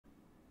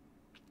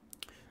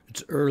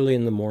It's early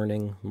in the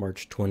morning,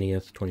 March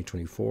 20th,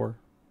 2024.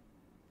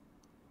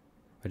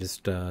 I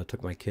just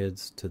took my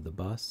kids to the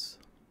bus.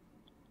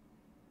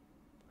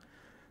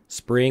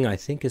 Spring, I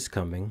think, is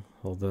coming,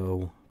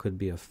 although could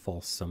be a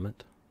false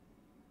summit.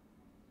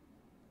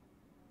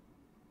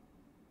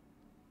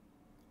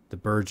 The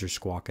birds are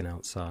squawking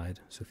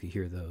outside, so if you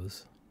hear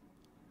those.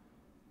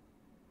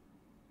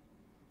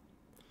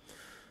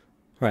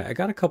 All right, I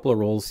got a couple of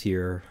rolls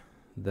here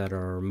that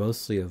are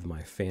mostly of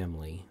my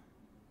family.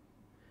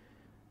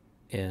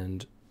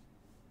 And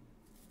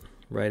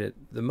the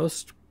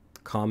most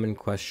common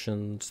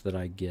questions that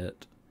I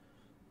get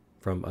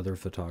from other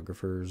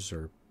photographers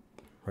or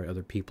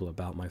other people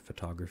about my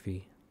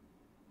photography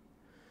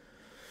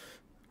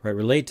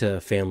relate to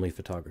family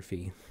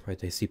photography.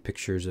 They see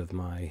pictures of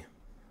my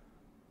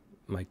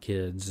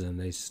kids, and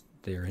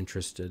they're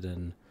interested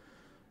in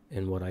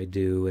what I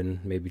do,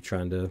 and maybe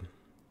trying to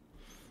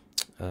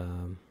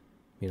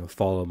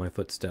follow my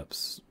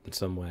footsteps in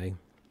some way.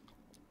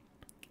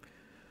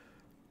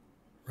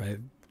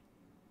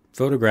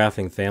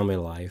 Photographing family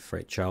life,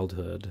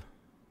 childhood,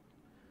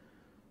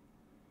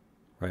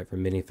 for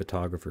many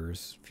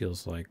photographers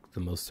feels like the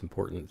most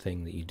important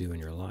thing that you do in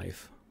your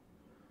life.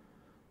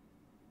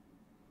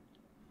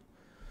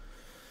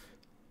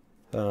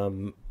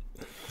 I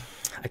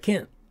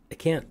can't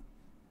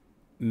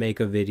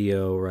make a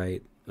video,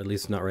 at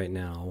least not right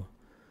now,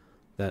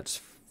 that's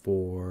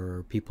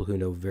for people who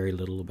know very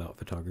little about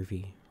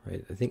photography, I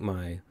think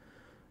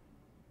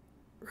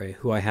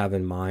who I have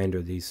in mind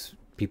are these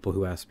people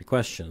who ask me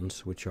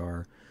questions, which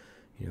are,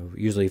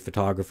 usually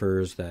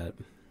photographers that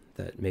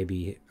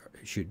maybe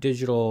shoot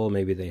digital,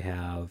 maybe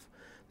they've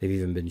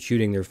even been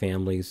shooting their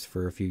families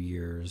for a few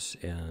years,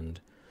 and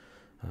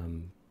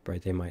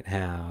they might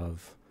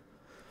have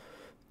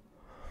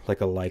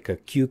like a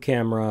Leica Q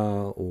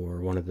camera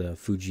or one of the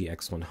Fuji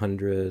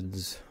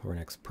X100s or an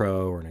X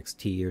Pro or an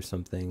XT or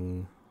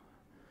something,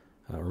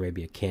 or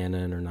maybe a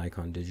Canon or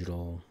Nikon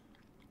digital.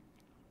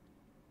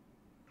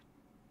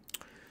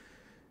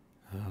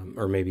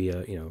 Or maybe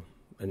an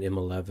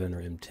M11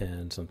 or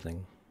M10,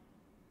 something.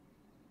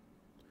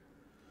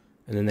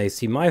 And then they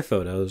see my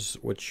photos,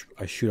 which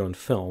I shoot on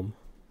film.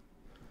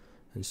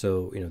 And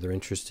so, they're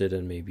interested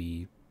in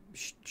maybe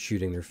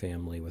shooting their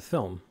family with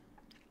film.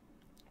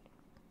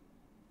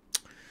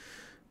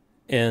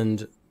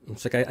 And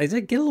it's like I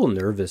get a little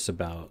nervous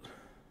about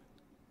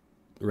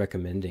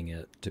recommending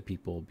it to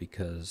people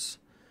because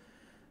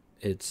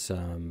it's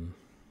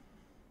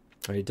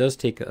it does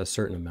take a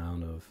certain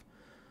amount of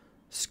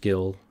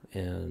skill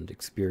and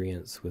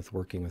experience with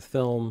working with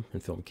film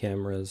and film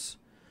cameras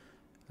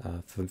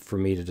for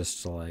me to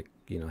just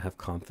have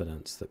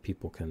confidence that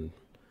people can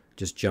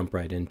just jump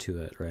right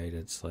into it.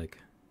 It's like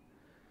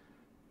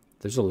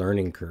there's a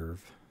learning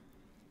curve,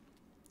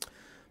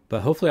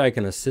 but hopefully I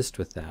can assist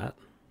with that.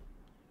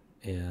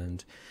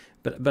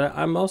 But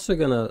I'm also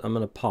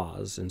gonna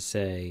pause and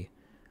say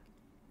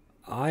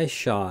I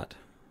shot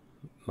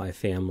my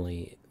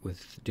family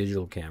with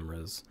digital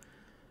cameras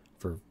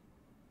for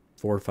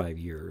 4 or 5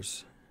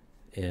 years,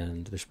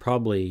 and there's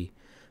probably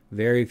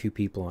very few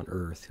people on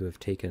earth who have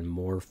taken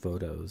more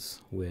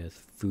photos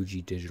with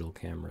Fuji digital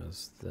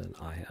cameras than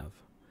I have,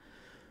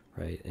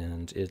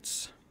 and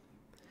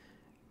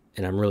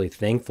I'm really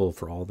thankful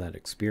for all that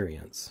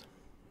experience,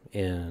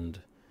 and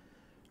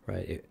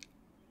I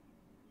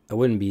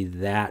wouldn't be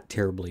that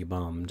terribly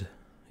bummed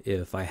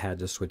if I had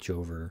to switch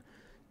over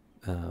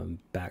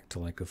back to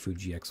like a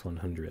Fuji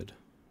X100.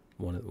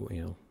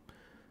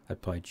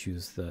 I'd probably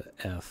choose the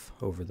F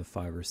over the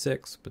 5 or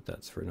 6, but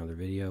that's for another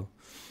video.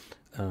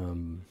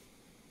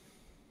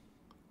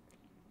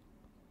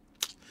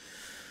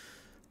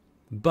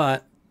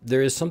 But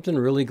there is something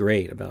really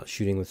great about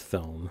shooting with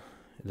film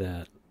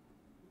that,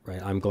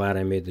 I'm glad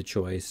I made the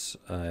choice.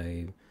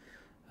 I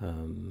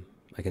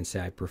can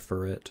say I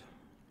prefer it,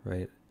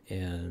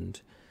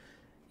 And,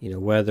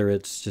 whether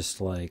it's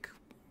just like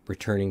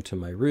returning to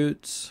my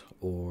roots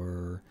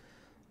or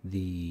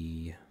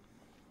the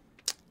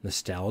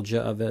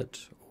nostalgia of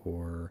it,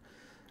 or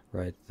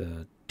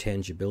the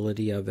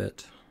tangibility of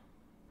it,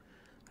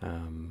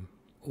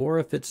 or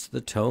if it's the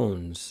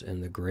tones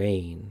and the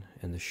grain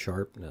and the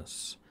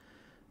sharpness,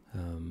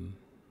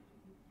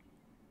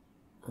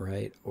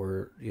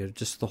 or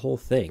just the whole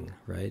thing,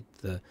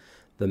 the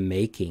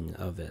making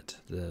of it,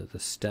 the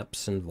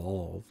steps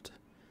involved,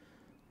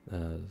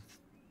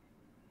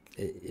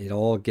 it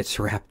all gets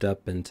wrapped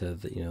up into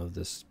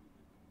this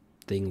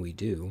thing we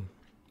do,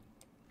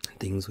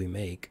 things we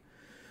make,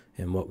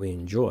 and what we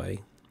enjoy.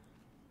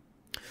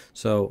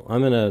 So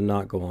I'm gonna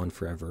not go on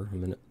forever.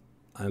 I'm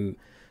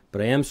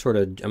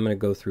gonna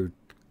go through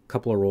a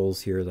couple of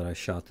rolls here that I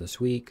shot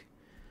this week,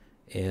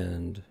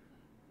 and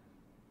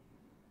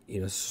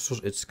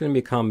it's gonna be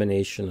a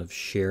combination of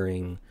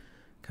sharing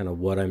kind of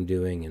what I'm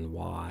doing and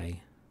why.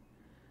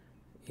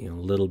 A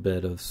little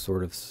bit of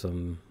sort of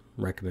some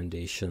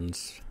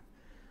recommendations,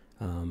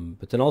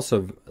 but then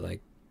also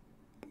like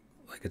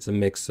it's a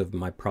mix of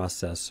my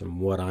process and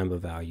what I'm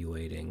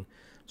evaluating,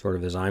 sort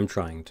of as I'm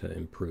trying to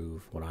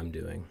improve what I'm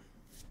doing.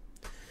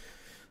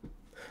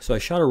 So I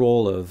shot a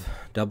roll of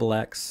double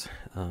X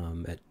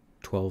at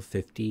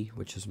 1250,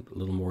 which is a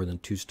little more than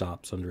 2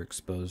 stops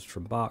underexposed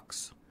from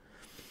box.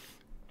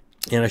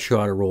 And I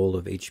shot a roll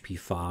of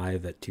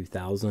HP5 at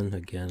 2000,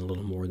 again a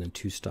little more than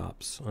 2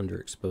 stops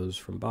underexposed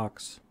from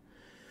box.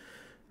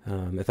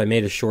 If I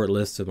made a short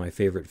list of my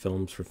favorite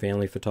films for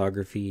family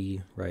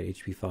photography, right,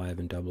 HP5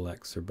 and double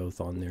X are both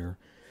on there.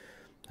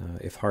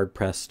 If hard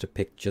pressed to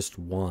pick just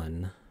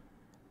one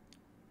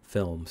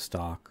film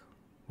stock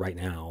right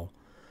now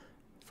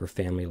for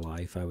family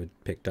life, I would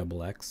pick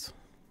double X.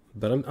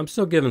 But I'm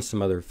still giving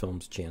some other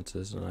films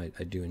chances, and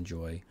I do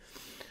enjoy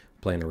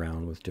playing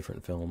around with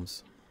different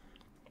films.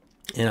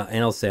 And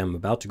I'll say I'm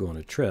about to go on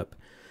a trip,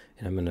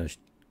 and I'm gonna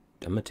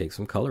take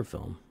some color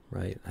film,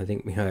 right? I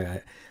think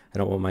I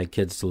don't want my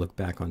kids to look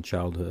back on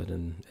childhood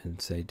and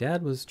say,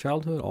 "Dad, was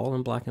childhood all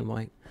in black and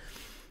white?"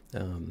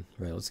 Right?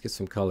 Let's get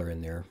some color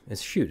in there.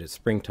 It's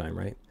springtime,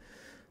 right?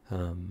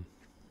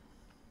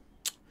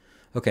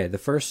 Okay, the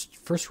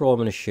first roll I'm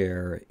going to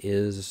share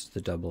is the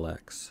double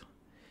X,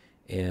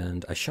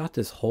 and I shot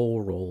this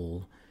whole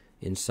roll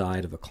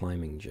inside of a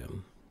climbing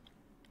gym.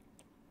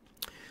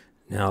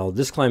 Now,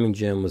 this climbing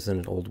gym was in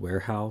an old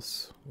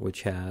warehouse,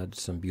 which had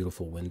some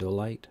beautiful window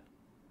light.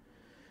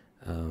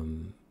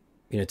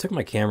 It took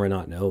my camera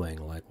not knowing,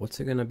 like, what's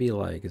it going to be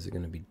like? Is it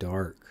going to be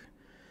dark?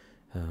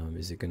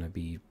 Is it going to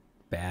be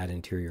bad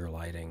interior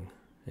lighting?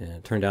 And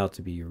it turned out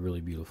to be a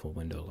really beautiful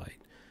window light.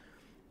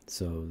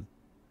 So,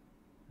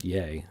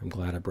 yay, I'm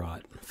glad I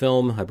brought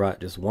film. I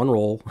brought just one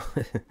roll.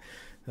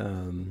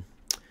 And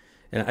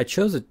I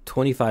chose a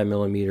 25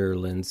 millimeter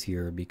lens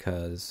here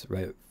because,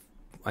 right,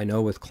 I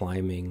know with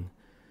climbing,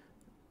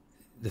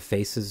 the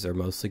faces are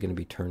mostly going to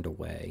be turned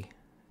away.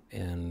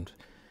 And,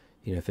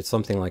 if it's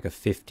something like a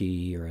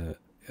 50 or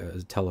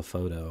a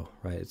telephoto,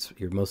 right,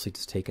 you're mostly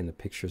just taking the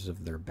pictures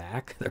of their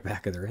back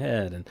of their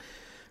head. And,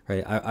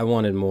 right, I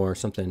wanted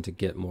something to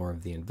get more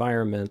of the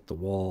environment, the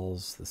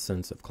walls, the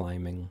sense of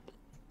climbing.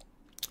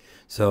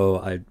 So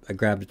I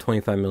grabbed a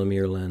 25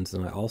 millimeter lens,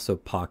 and I also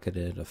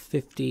pocketed a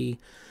 50,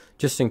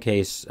 just in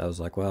case. I was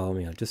like, well,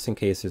 just in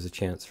case there's a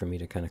chance for me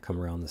to kind of come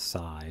around the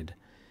side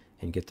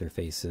and get their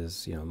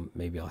faces,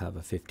 maybe I'll have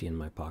a 50 in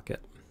my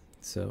pocket.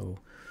 So,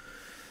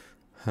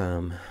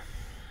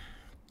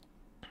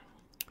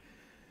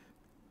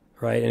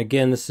 right, and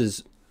again, this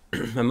is,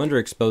 I'm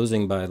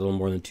underexposing by a little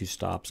more than 2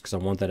 stops because I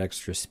want that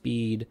extra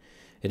speed.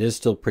 It is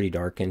still pretty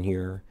dark in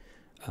here,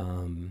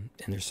 and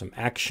there's some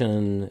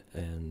action,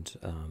 and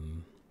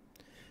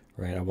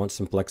right, I want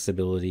some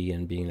flexibility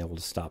and being able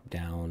to stop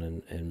down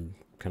and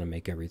kind of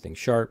make everything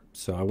sharp.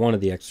 So I wanted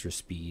the extra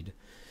speed,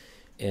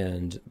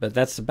 but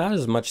that's about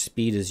as much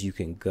speed as you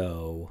can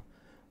go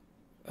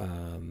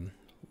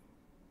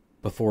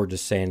before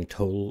just saying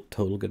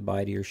total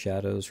goodbye to your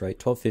shadows, right?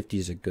 1250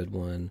 is a good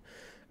one.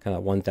 Kind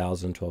of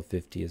 1000,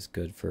 1250 is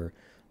good for,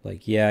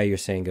 like, yeah, you're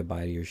saying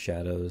goodbye to your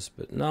shadows,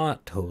 but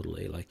not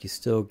totally. Like, you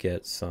still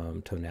get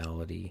some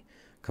tonality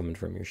coming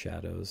from your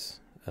shadows.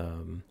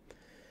 And,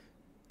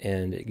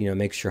 it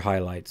makes your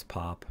highlights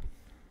pop.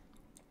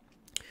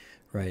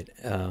 Right.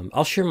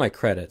 I'll share my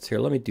credits. Here,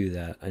 let me do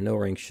that. I know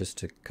we're anxious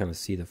to kind of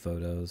see the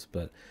photos,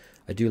 but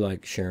I do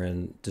like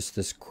sharing just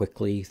this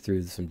quickly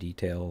through some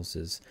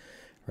details.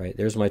 Right,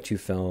 there's my 2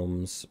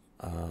 films.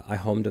 I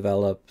home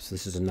developed. So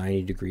this is a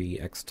 90-degree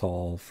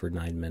X-Tall for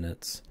 9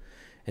 minutes.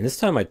 And this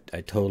time I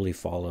totally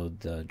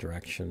followed the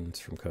directions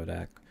from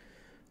Kodak.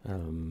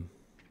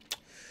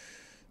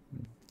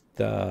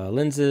 The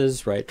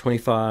lenses, right,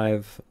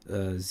 25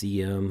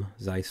 ZM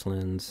Zeiss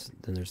lens.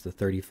 Then there's the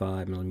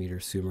 35 millimeter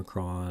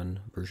Summicron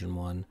version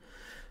 1,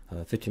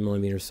 50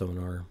 millimeter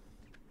Sonar.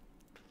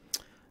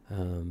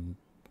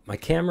 My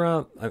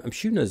camera, I'm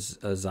shooting a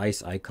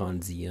Zeiss Icon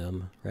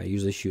ZM. Right, I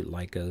usually shoot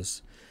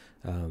Leicas.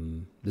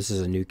 This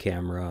is a new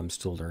camera. I'm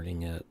still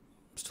learning it.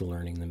 Still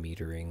learning the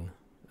metering.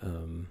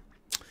 And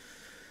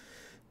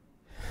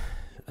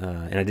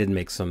I did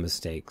make some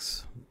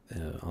mistakes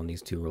on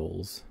these 2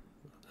 rolls.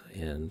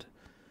 And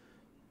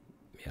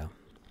yeah.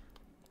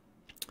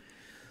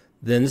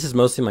 Then this is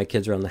mostly my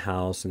kids around the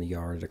house in the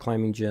yard at a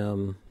climbing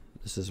gym.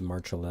 This is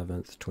March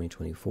 11th,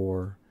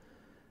 2024.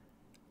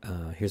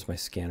 Here's my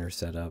scanner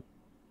setup.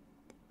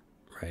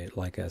 Right,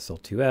 Leica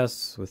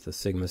SL2S with the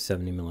Sigma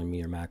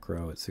 70mm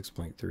macro at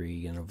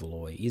 6.3 and a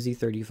Veloy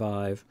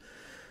EZ35,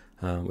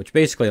 which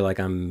basically, like,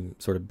 I'm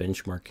sort of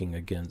benchmarking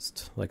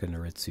against like a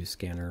Noritsu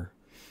scanner,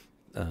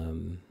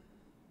 and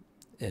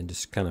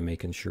just kind of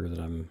making sure that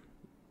I'm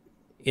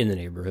in the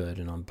neighborhood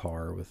and on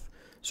par with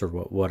sort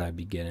of what I'd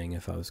be getting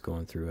if I was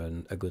going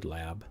through a good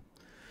lab.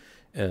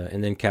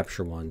 And then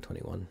Capture One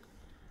 21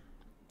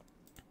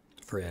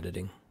 for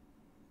editing.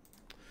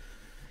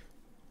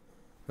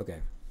 Okay.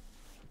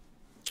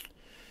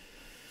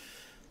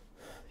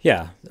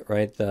 Yeah,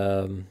 right.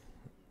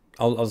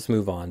 I'll just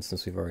move on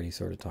since we've already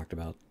sort of talked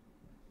about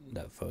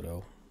that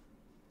photo.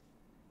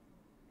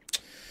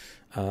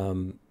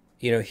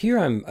 Here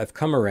I've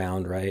come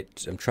around,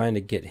 right? I'm trying to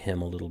get him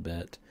a little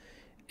bit,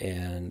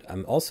 and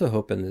I'm also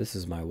hoping, this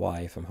is my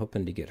wife, I'm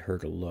hoping to get her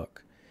to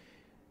look,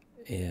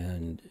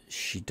 and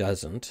she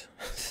doesn't.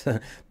 does.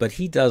 But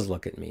he does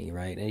look at me,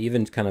 right? And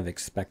even kind of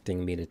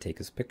expecting me to take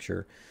his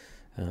picture.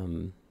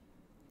 Um,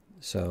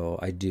 so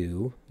I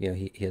do.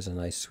 He has a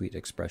nice, sweet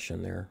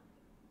expression there.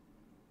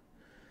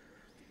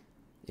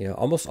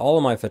 Almost all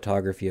of my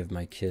photography of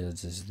my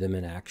kids is them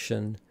in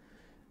action.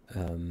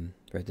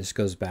 Right. This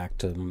goes back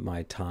to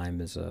my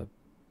time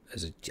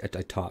I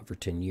taught for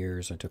 10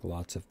 years. I took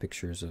lots of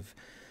pictures of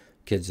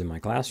kids in my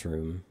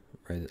classroom.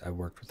 Right. I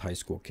worked with high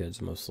school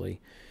kids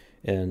mostly.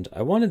 And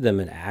I wanted them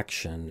in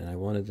action, and I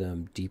wanted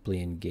them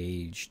deeply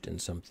engaged in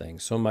something,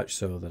 so much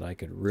so that I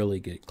could really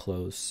get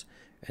close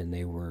and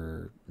they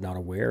were not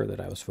aware that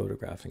I was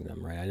photographing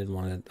them, right? I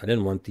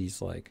didn't want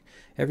these like,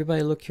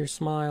 everybody look here,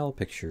 smile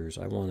pictures.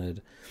 I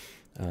wanted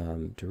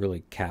to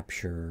really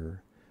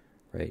capture,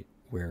 right,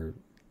 where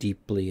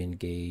deeply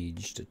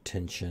engaged,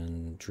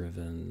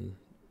 attention-driven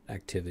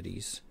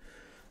activities.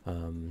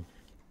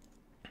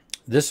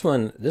 This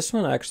one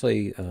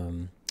actually,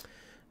 I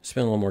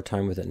spend a little more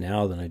time with it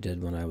now than I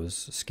did when I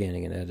was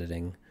scanning and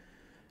editing.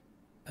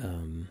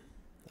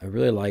 I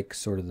really like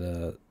sort of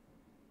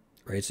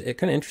right. It's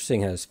kind of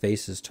interesting how his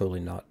face is totally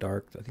not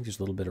dark. I think there's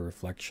a little bit of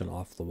reflection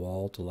off the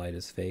wall to light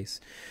his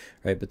face,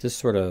 right? But this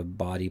sort of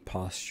body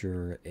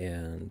posture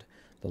and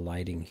the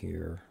lighting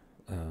here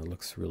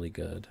looks really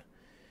good.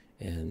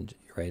 And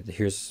right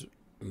here's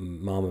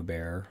Mama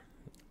Bear,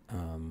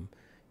 kind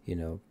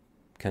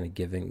of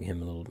giving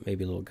him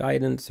maybe a little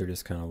guidance, or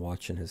just kind of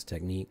watching his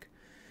technique.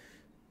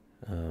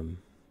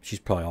 She's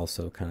probably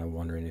also kind of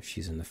wondering if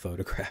she's in the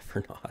photograph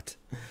or not.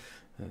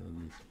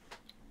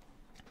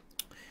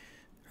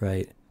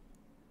 Right.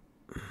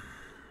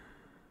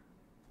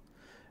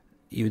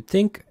 You would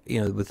think,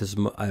 with this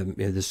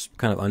this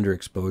kind of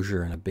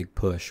underexposure and a big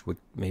push,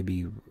 we'd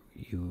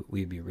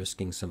be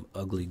risking some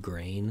ugly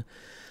grain,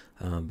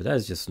 but that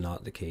is just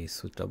not the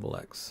case with Double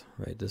X.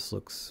 Right. This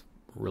looks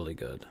really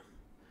good.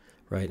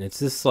 Right, and it's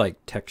this like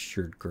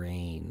textured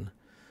grain.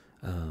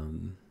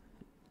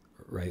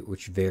 Right,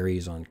 which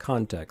varies on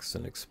context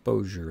and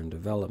exposure and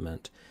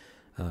development,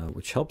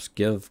 which helps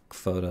give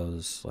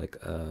photos like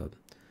I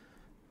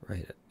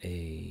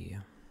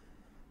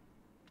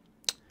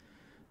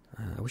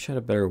wish I had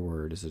a better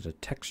word. Is it a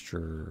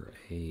texture,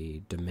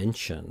 a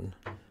dimension,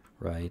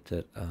 right?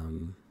 That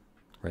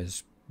right,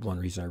 is one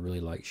reason I really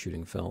like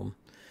shooting film.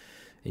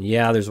 And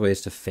yeah, there's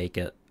ways to fake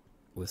it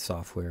with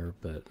software,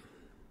 but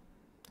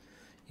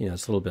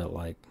it's a little bit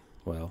like,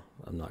 well,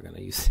 I'm not going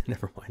to use it.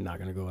 Never mind, not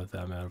going to go with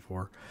that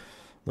metaphor.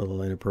 A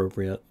little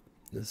inappropriate.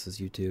 This is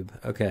YouTube.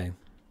 Okay.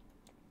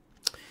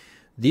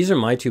 These are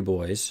my two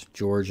boys,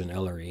 George and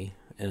Ellery.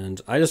 And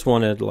I just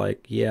wanted,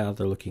 like, yeah,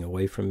 they're looking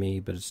away from me,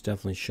 but it's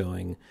definitely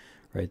showing,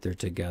 right, they're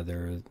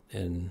together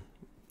and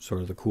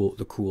sort of the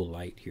cool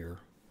light here.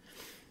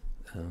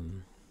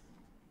 Some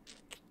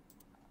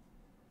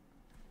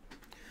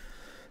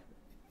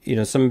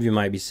of you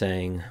might be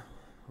saying,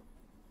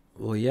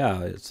 well,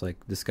 yeah, it's like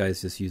this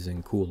guy's just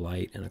using cool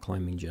light in a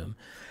climbing gym.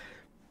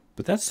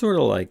 But that's sort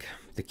of like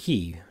the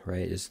key,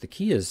 right? The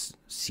key is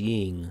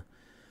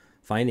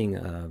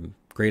finding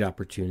great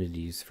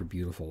opportunities for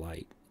beautiful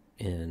light.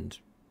 And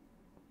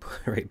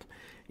right,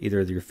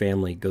 either your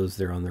family goes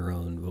there on their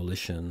own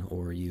volition,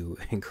 or you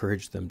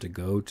encourage them to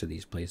go to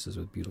these places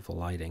with beautiful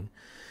lighting.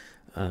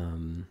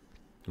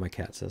 My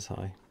cat says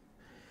hi.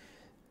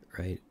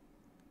 Right.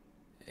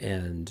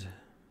 And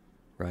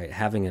right,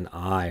 having an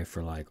eye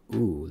for like,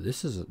 ooh,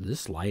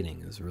 this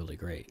lighting is really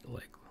great.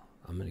 Like,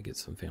 I'm going to get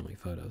some family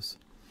photos.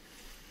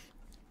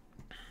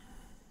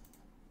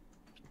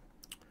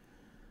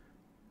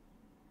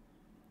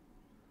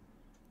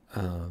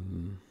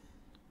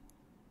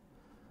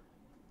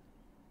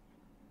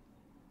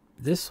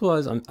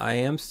 I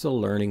am still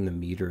learning the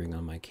metering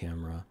on my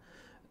camera,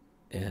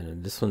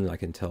 and this one I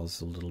can tell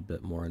is a little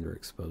bit more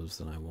underexposed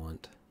than I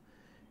want.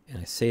 And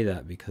I say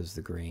that because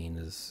the grain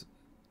has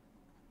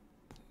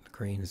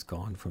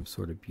gone from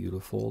sort of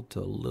beautiful to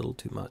a little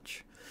too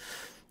much.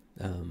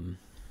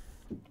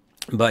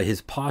 But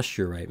his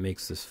posture, right,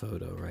 makes this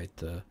photo, right,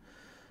 the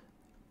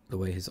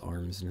way his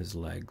arms and his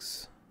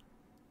legs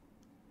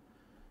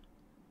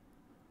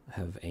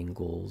have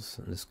angles,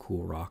 and this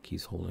cool rock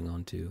he's holding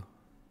onto.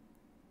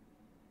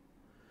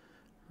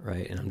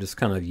 Right, and I'm just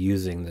kind of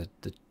using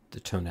the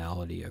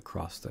tonality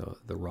across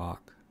the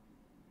rock.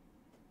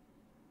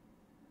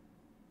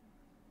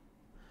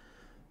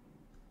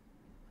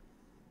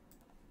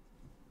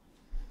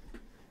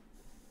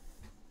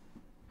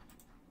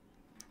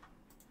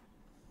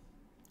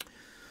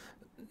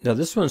 Now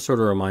this one sort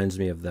of reminds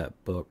me of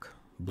that book,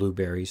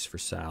 Blueberries for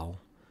Sal,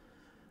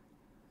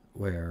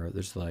 where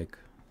there's like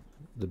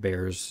the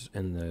bears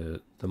and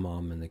the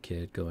mom and the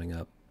kid going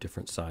up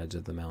different sides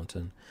of the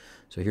mountain.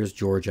 So here's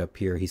George up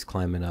here. He's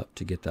climbing up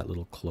to get that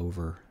little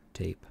clover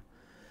tape.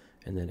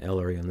 And then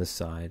Ellery on this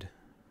side,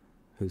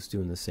 who's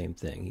doing the same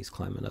thing. He's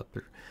climbing up.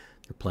 They're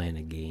playing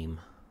a game.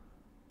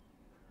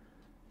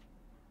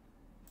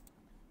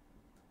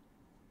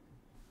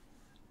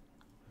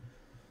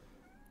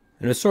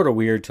 And it's sort of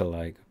weird to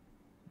like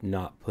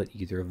not put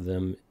either of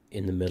them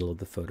in the middle of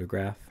the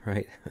photograph,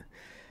 right?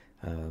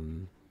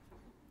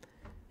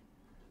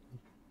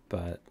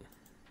 But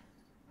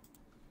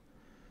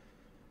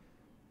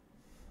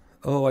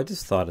oh, I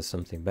just thought of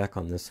something back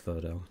on this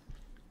photo.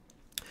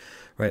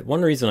 Right,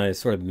 one reason I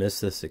sort of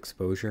miss this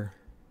exposure,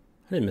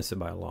 I didn't miss it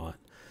by a lot,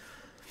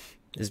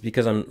 is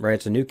because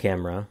it's a new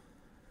camera,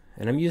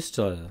 and I'm used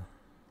to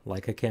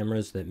Leica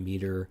cameras that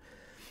meter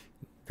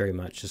very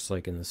much just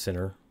like in the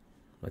center,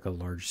 like a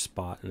large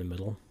spot in the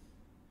middle.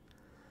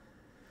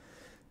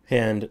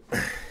 And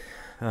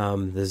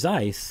the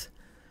Zeiss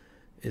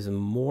is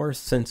more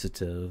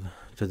sensitive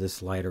to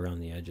this light around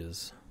the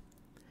edges.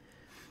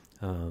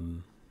 I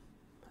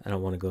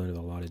don't want to go into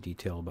a lot of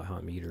detail about how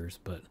it meters,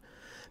 but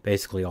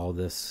basically all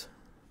this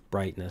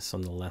brightness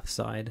on the left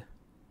side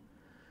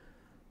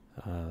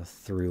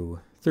threw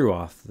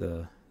off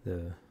the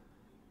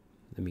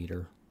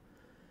meter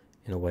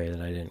in a way that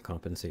I didn't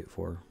compensate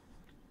for.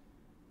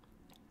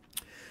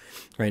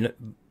 Right,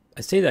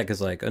 I say that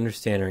because like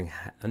understanding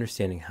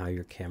how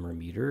your camera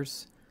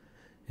meters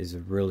is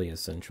really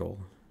essential,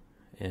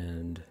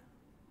 and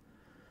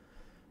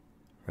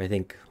I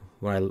think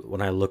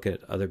when I look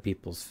at other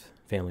people's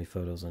family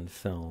photos on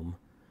film,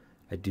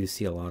 I do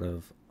see a lot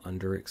of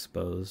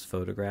underexposed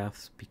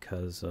photographs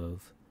because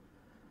of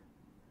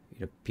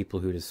people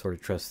who just sort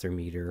of trust their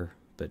meter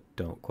but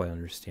don't quite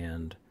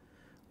understand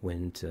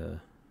when to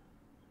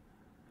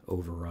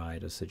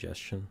override a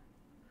suggestion,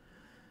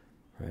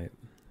 right?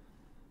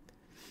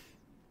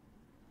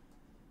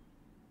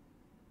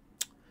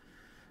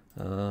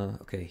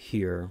 Okay,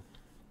 here.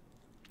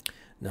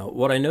 Now,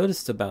 what I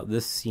noticed about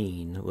this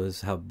scene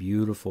was how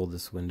beautiful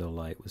this window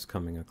light was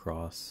coming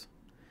across.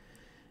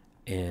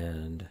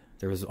 And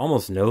there was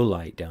almost no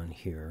light down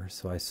here,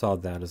 so I saw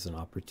that as an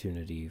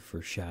opportunity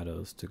for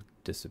shadows to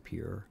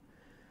disappear.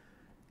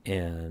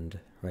 And,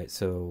 I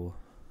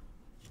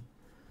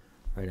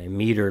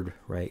metered,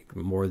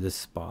 more this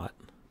spot.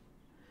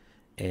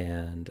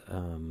 And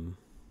then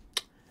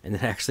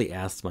I actually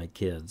asked my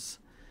kids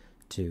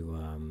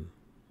to,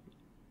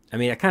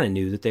 I kind of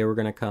knew that they were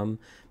going to come,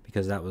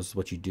 because that was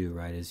what you do,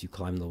 right? Is you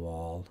climb the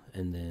wall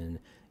and then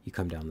you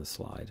come down the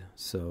slide.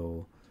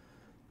 So,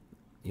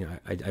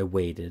 I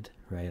waited,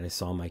 right? I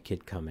saw my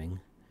kid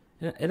coming,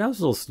 and I was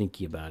a little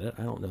sneaky about it.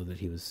 I don't know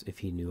that if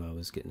he knew I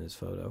was getting his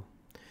photo,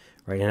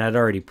 right? And I'd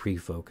already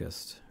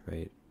pre-focused,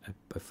 right?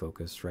 I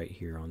focused right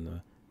here on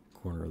the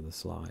corner of the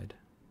slide.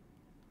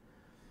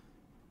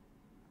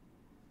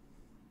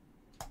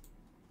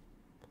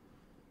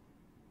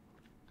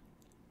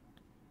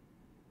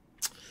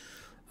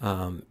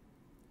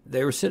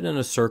 They were sitting in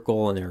a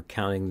circle and they were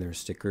counting their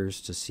stickers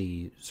to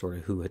see sort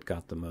of who had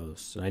got the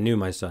most. And I knew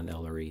my son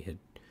Ellery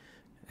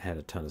had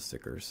a ton of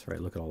stickers, right?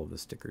 Look at all of the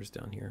stickers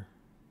down here.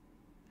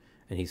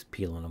 And he's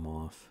peeling them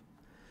off.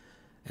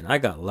 And I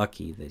got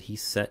lucky that he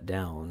sat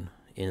down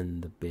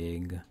in the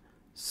big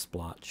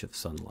splotch of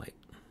sunlight.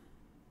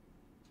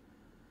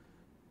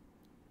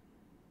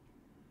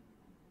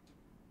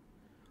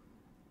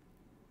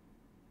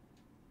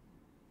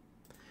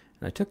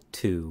 And I took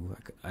two.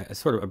 I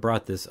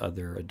brought this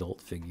other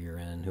adult figure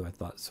in who I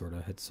thought sort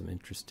of had some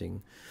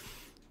interesting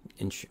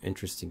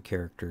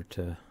character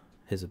to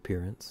his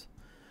appearance.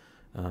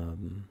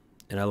 And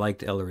I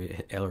liked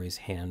Ellery's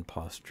hand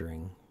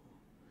posturing.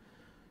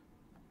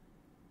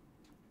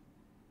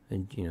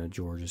 And,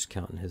 George is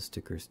counting his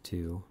stickers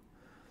too.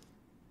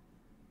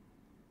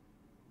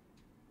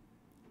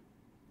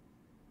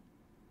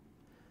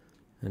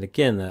 And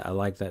again, I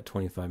like that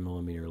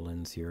 25mm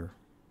lens here.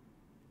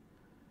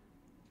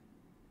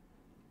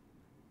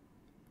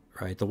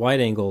 Right, the wide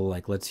angle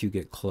lets you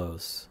get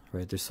close,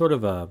 right? There's sort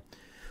of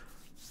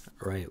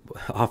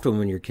often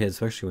when your kids,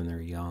 especially when they're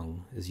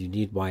young, is you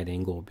need wide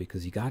angle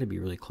because you got to be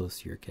really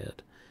close to your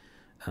kid,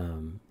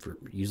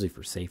 usually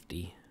for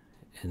safety.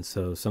 And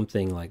so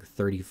something like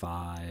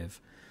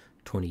 35,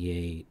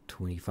 28,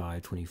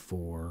 25,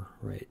 24,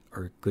 right,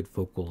 are good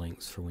focal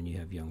lengths for when you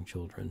have young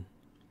children.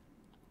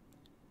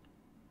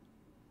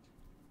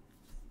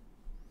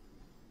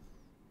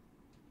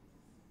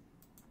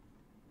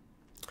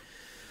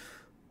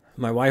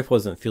 My wife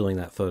wasn't feeling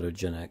that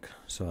photogenic,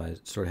 so I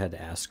sort of had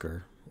to ask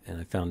her, and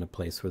I found a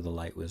place where the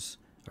light was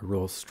a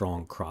real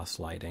strong cross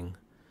lighting,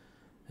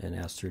 and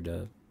asked her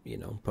to,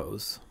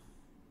 pose.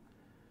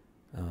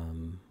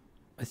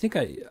 I think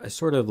I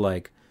sort of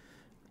I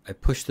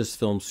pushed this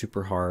film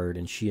super hard,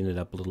 and she ended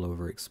up a little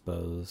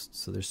overexposed,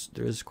 so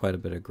there is quite a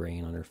bit of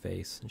grain on her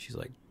face, and she's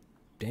like,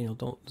 Daniel,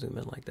 don't zoom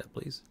in like that,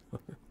 please.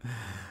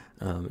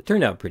 It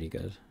turned out pretty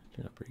good.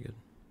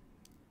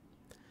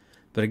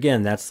 But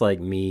again, that's like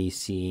me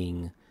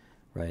seeing,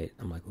 right?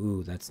 I'm like,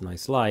 ooh, that's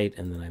nice light.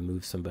 And then I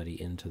move somebody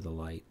into the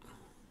light.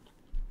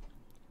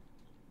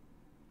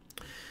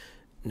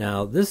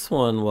 Now, this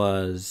one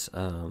was,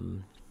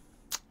 right,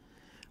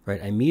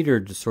 I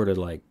metered sort of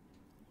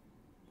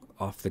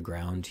off the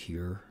ground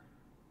here.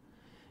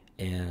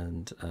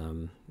 And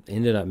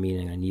ended up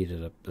meaning I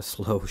needed a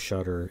slow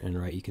shutter.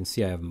 And right, you can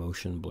see I have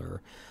motion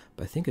blur.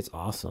 But I think it's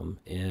awesome.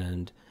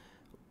 And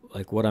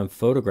what I'm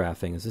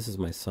photographing this is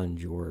my son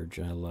George,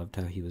 and I loved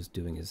how he was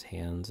doing his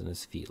hands and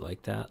his feet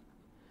like that.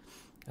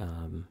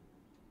 And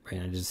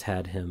I just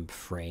had him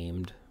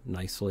framed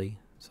nicely.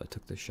 So I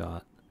took the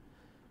shot,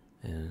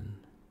 and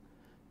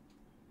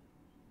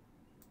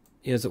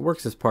as it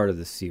works as part of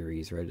the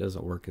series, right? It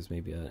doesn't work as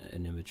maybe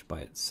an image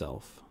by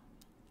itself.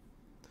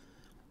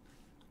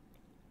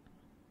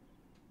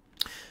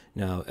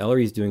 Now,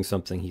 Ellery's doing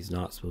something he's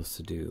not supposed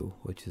to do,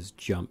 which is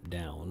jump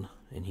down,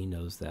 and he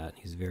knows that.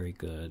 He's very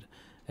good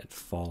at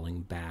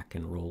falling back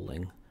and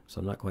rolling. So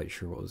I'm not quite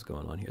sure what was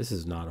going on here. This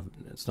is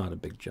it's not a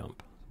big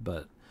jump,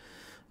 but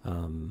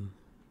of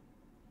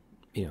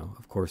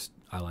course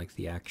I like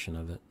the action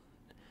of it,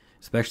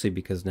 especially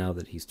because now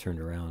that he's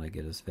turned around, I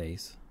get his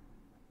face.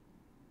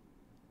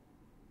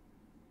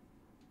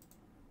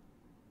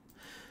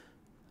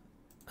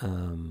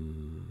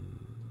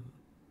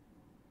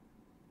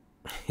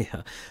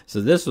 Yeah.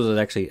 So this was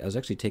I was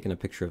actually taking a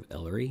picture of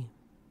Ellery,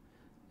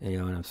 and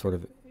I'm sort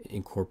of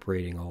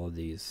incorporating all of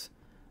these,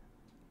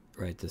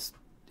 right? This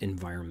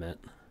environment,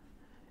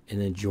 and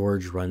then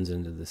George runs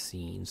into the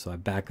scene. So I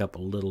back up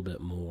a little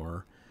bit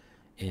more,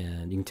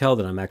 and you can tell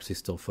that I'm actually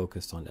still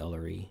focused on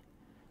Ellery.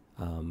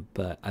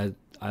 But I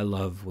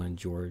love when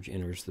George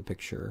enters the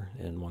picture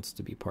and wants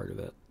to be part of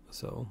it.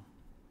 So.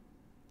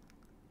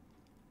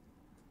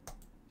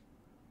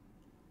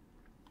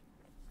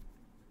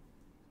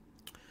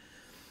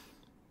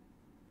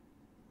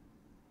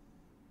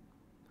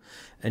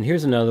 And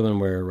here's another one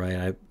where, right,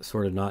 I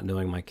sort of not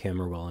knowing my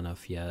camera well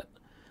enough yet.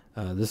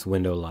 This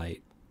window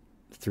light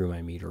threw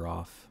my meter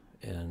off,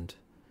 and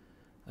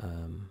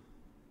I'm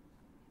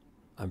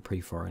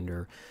pretty far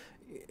under.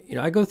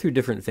 I go through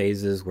different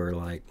phases where,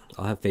 like,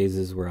 I'll have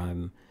phases where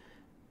I'm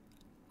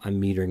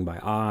metering by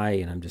eye,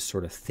 and I'm just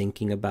sort of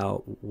thinking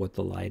about what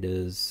the light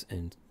is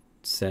and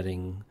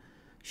setting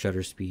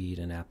shutter speed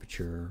and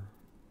aperture,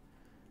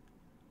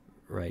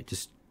 right?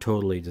 Just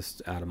totally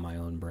just out of my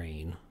own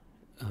brain.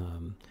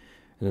 And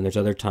then there's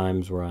other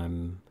times where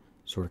I'm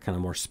sort of kind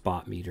of more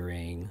spot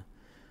metering.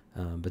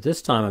 But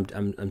this time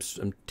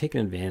I'm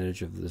taking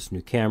advantage of this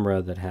new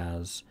camera that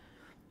has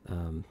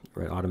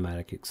right,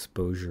 automatic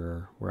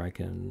exposure, where I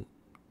can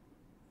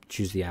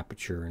choose the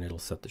aperture and it'll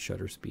set the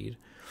shutter speed.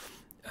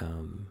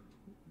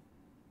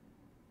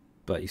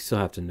 But you still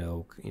have to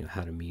know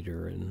how to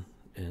meter,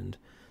 and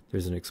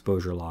there's an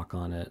exposure lock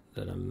on it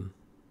that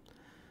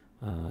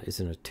is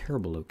in a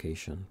terrible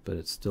location, but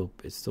it's still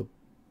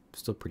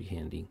pretty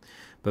handy.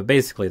 But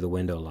basically the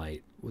window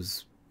light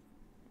was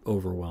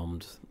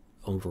overwhelmed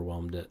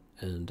it,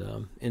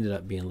 and ended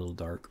up being a little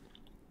dark.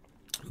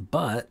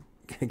 But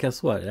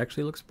guess what? It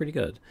actually looks pretty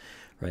good,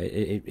 right?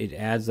 It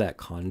adds that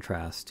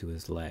contrast to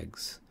his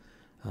legs.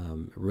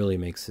 It really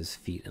makes his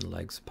feet and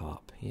legs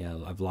pop. Yeah,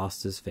 I've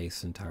lost his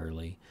face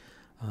entirely,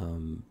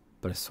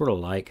 but I sort of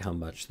like how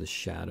much the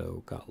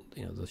shadow got,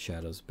 the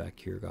shadows back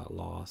here got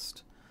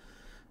lost,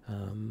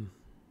 and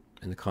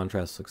the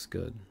contrast looks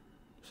good.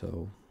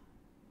 So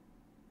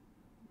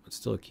it's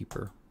still a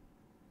keeper.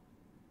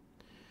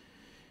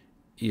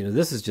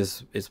 This is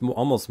just, it's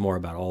almost more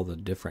about all the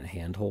different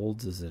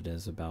handholds as it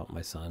is about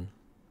my son.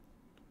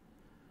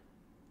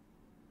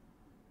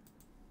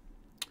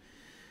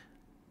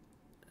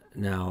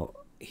 Now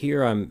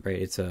here I'm right.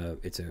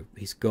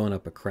 He's going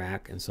up a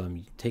crack, and so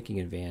I'm taking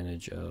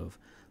advantage of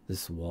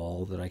this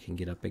wall that I can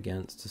get up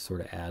against to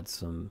sort of add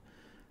some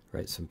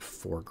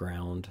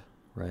foreground,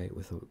 right,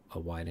 with a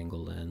wide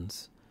angle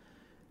lens.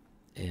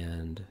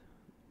 And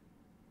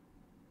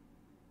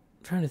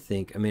I'm trying to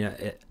think. I mean,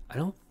 I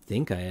don't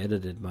think I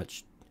edited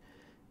much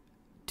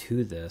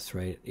to this,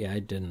 right? Yeah, I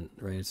didn't,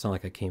 right? It's not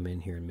like I came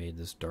in here and made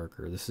this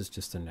darker. This is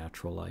just a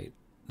natural light.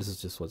 This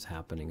is just what's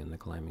happening in the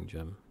climbing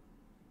gym.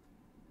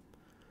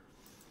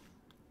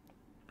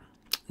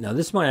 Now,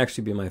 this might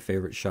actually be my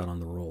favorite shot on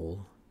the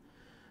roll.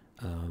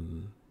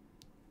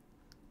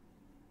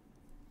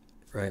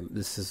 Right,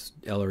 this is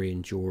Ellery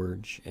and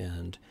George,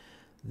 and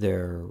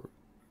they're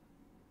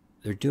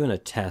doing a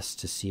test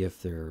to see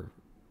if they're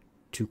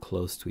too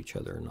close to each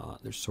other or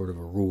not. There's sort of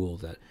a rule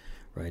that,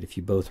 right, if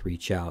you both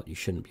reach out, you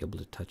shouldn't be able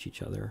to touch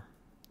each other.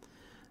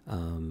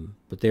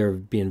 But they're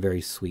being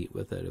very sweet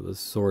with it. It was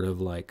sort of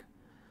like,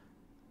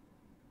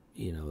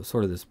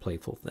 sort of this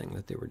playful thing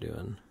that they were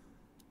doing.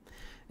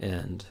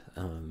 And,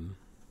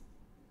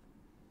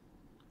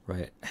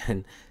 right,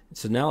 and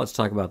so now let's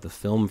talk about the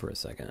film for a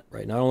second,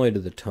 right? Not only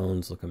do the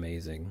tones look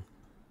amazing,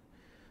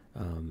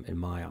 in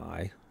my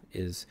eye,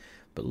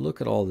 but look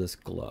at all this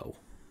glow.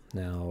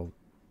 Now,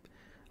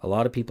 a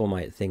lot of people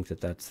might think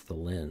that that's the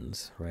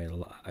lens, right?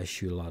 I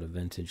shoot a lot of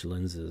vintage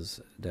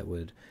lenses that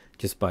would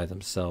just by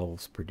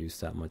themselves produce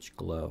that much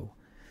glow.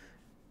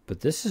 But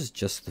this is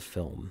just the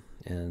film,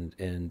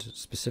 and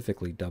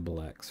specifically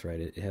XX,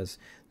 right?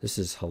 This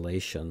is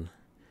halation,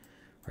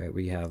 right?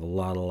 We have a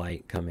lot of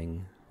light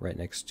coming right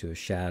next to a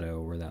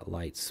shadow where that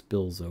light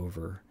spills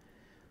over,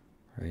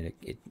 right?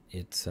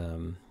 It's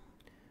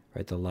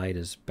right, the light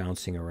is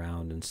bouncing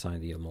around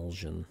inside the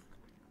emulsion,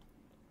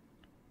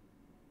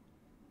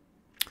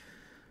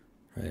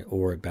 right?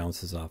 Or it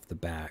bounces off the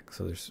back.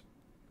 So there's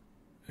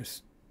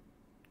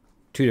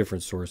two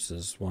different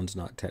sources. One's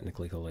not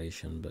technically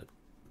halation, but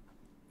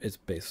it's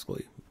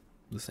basically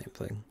the same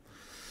thing.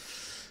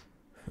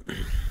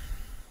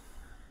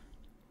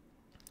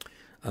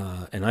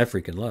 And I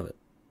freaking love it,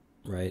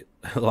 right?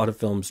 A lot of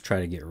films try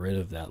to get rid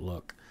of that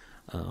look.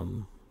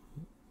 Um,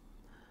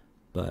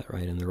 but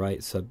right, in the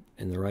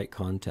right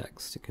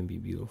context, it can be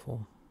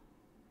beautiful.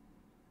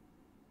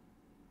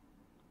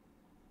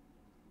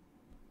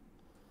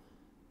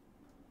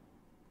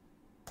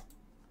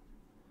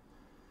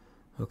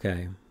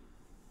 Okay.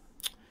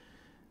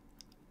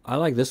 I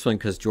like this one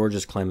because George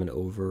is climbing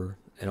over,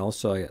 and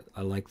also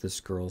I like this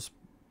girl's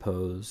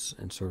pose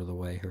and sort of the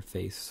way her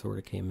face sort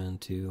of came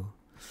into.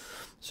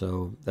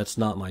 So that's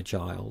not my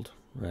child,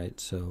 right?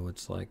 So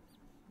it's like,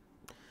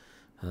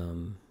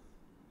 um,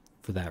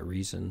 for that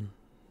reason,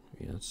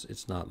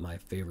 it's not my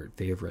favorite,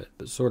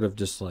 but sort of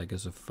just like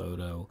as a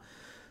photo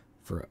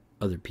for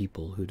other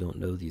people who don't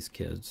know these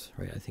kids,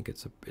 right? I think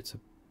it's a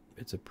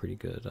pretty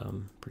good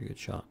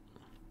shot.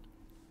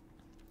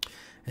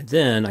 And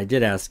then I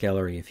did ask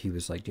Ellery if he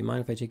was like, "Do you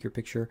mind if I take your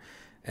picture?"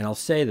 And I'll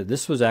say that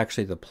this was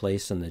actually the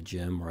place in the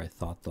gym where I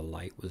thought the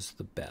light was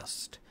the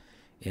best,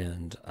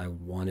 and I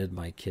wanted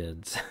my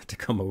kids to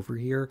come over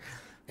here.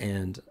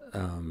 And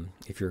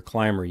if you're a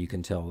climber, you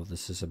can tell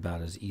this is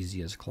about as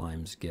easy as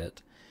climbs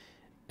get,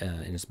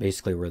 and it's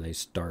basically where they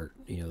start.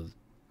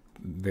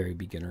 Very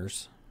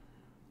beginners,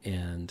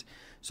 and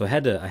so I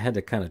had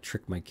to kind of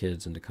trick my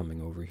kids into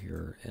coming over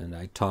here, and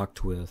I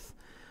talked with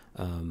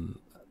um,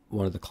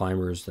 one of the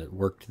climbers that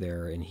worked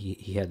there, and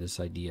he had this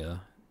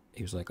idea.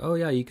 He was like, "Oh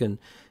yeah, you can,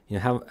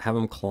 have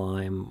them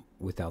climb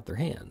without their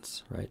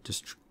hands, right?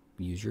 Just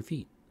use your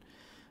feet."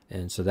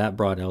 And so that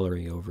brought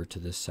Ellery over to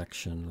this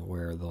section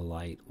where the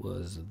light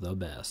was the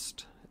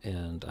best,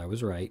 and I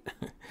was right.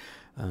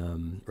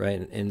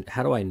 Right, and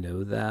how do I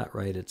know that?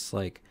 Right, it's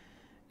like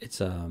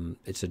it's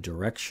a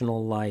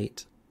directional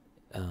light.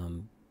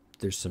 Um,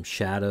 there's some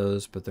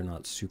shadows, but they're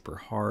not super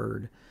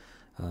hard.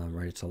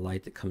 Right, it's a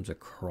light that comes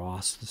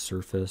across the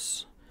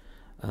surface,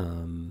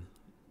 um,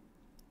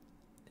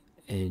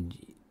 and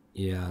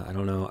yeah, I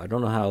don't know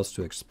how else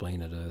to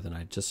explain it other than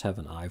I just have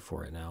an eye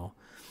for it now,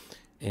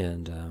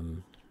 and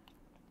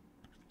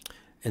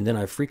and then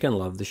I freaking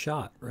love the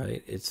shot.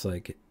 Right, it's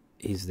like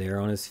he's there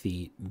on his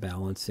feet,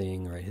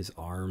 balancing. Right, his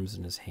arms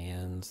and his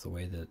hands, the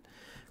way that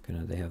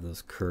they have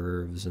those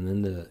curves, and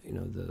then the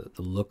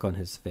look on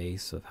his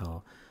face of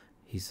how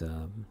he's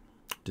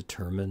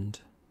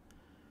determined,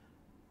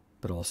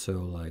 but also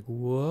like,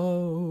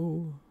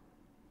 whoa.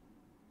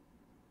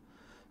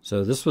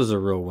 So this was a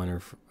real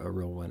winner,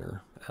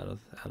 out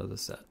of the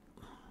set.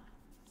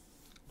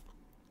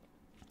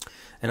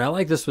 And I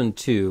like this one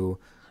too,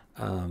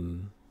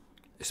 um,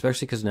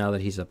 especially because now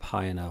that he's up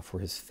high enough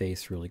where his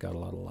face really got a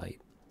lot of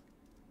light.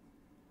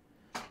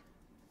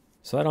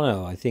 So I don't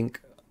know. I think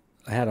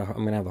I'm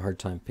gonna have a hard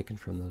time picking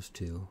from those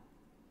two.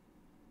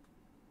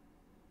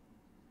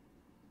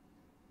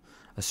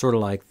 I sort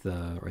of like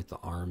the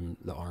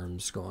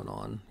arms going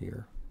on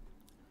here.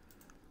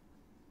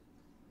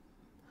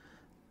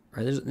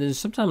 Right, there's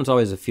sometimes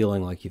always a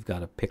feeling like you've got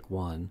to pick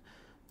one,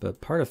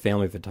 but part of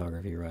family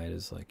photography, right,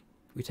 is like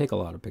we take a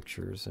lot of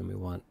pictures and we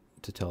want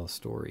to tell a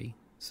story.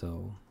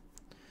 So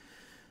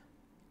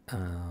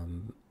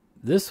um,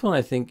 this one,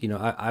 I think,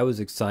 I was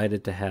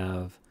excited to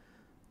have,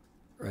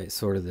 right,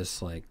 sort of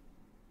this like,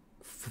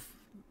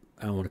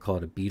 I don't want to call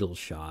it a Beatles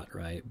shot,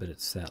 right, but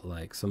it's that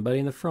like somebody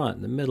in the front,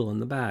 in the middle, in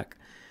the back,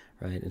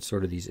 right, and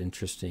sort of these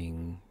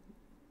interesting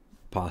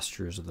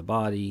postures of the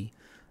body.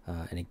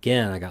 And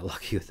again, I got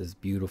lucky with this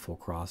beautiful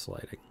cross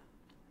lighting.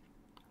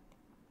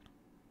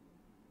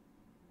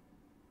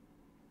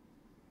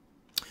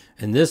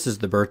 And this is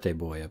the birthday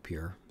boy up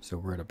here. So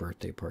we're at a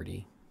birthday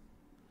party.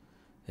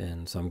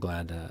 And so I'm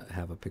glad to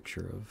have a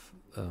picture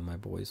of my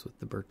boys with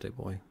the birthday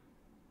boy.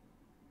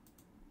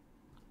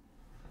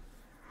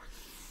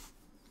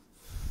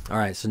 All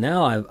right, so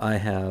now I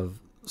have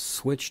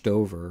switched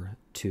over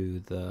to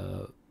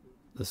the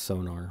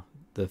sonar,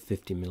 the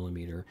 50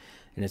 millimeter,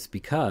 and it's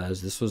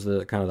because this was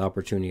the kind of the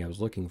opportunity I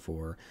was looking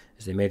for.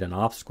 Is they made an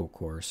obstacle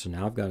course, so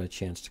now I've got a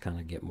chance to kind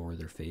of get more of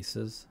their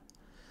faces.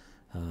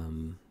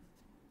 Um,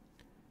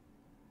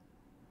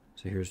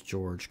 so here's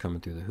George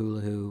coming through the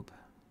hula hoop,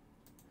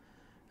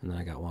 and then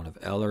I got one of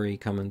Ellery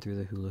coming through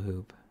the hula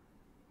hoop.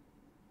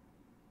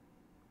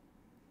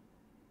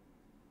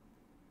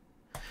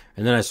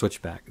 And then I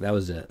switched back. That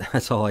was it.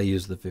 That's all I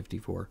used the 50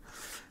 for.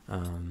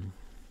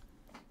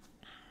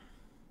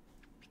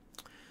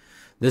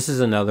 This is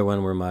another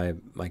one where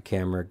my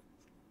camera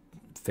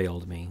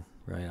failed me,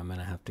 right? I'm going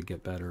to have to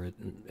get better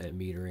at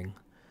metering.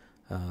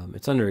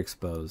 It's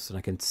underexposed, and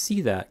I can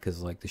see that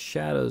because like the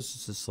shadows,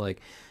 it's just like,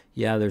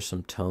 yeah, there's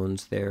some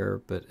tones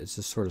there, but it's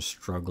just sort of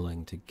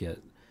struggling to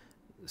get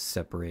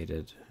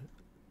separated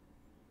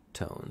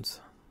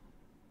tones.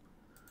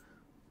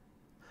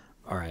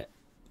 All right.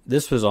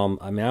 This was all,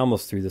 I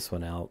almost threw this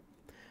one out,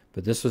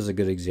 but this was a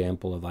good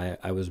example of I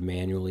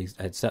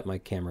had set my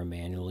camera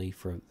manually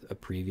for a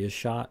previous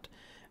shot,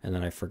 and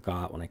then I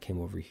forgot when I came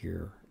over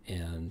here,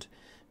 and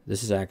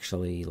this is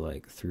actually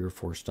like 3 or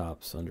 4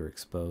 stops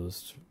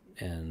underexposed,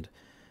 and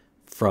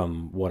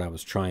from what I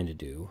was trying to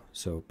do,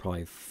 so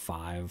probably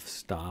 5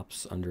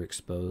 stops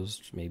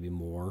underexposed, maybe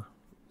more.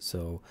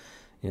 So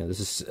This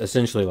is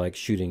essentially like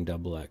shooting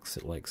double X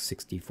at like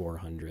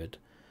 6400.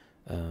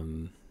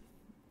 Um,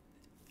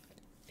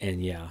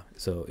 and yeah,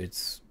 so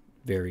it's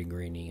very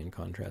grainy and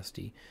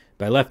contrasty.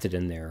 But I left it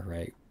in there,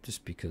 right?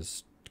 Just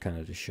because kind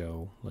of to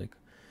show like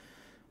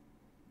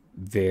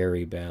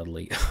very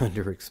badly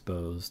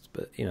underexposed.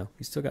 But, you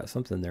still got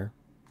something there.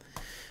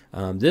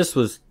 This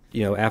was,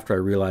 after I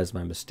realized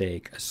my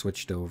mistake, I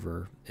switched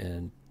over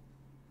and,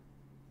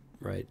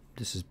 right,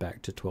 this is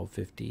back to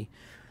 1250.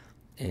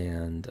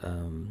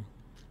 And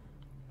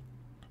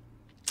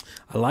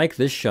I like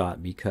this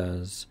shot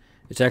because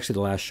it's actually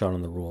the last shot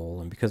on the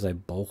roll. And because I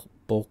bulk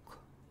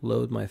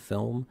load my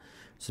film,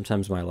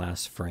 sometimes my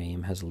last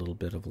frame has a little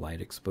bit of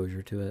light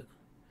exposure to it.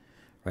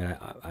 Right,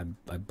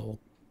 I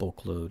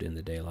bulk load in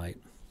the daylight.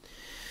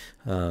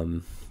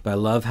 But I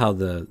love how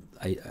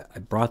I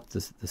brought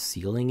the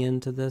ceiling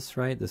into this,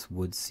 right? This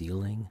wood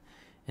ceiling,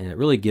 and it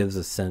really gives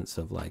a sense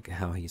of like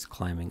how he's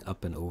climbing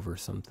up and over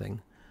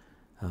something.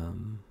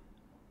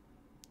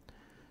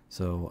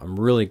 So I'm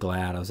really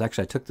glad.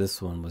 I took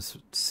this one, was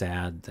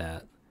sad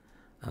that,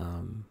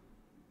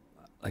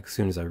 like as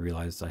soon as I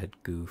realized I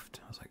had goofed,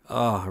 I was like,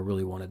 oh, I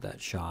really wanted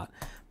that shot.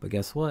 But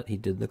guess what? He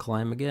did the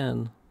climb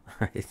again,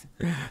 right?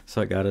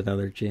 So I got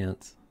another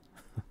chance.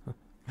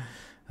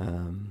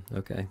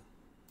 Okay.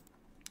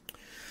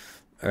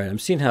 All right, I'm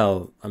seeing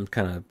how I'm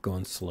kind of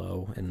going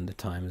slow and the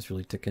time is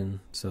really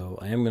ticking. So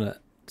I am going to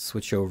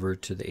switch over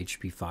to the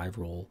HP5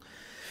 roll.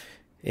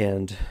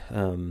 And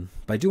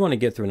but I do want to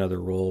get through another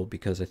roll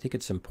because I think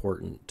it's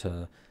important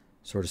to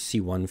sort of see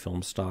one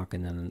film stock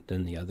and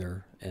then the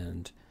other.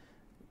 And,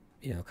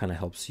 kind of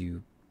helps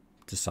you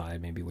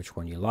decide maybe which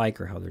one you like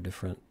or how they're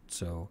different.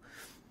 So,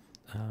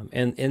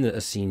 and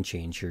a scene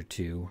change here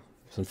too.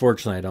 So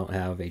unfortunately, I don't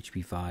have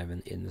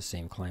HP5 in the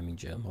same climbing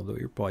gym, although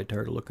you're probably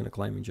tired of looking at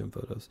climbing gym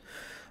photos.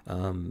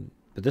 But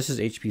this is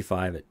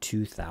HP5 at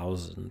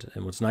 2000.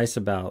 And what's nice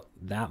about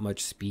that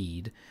much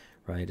speed,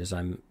 right, is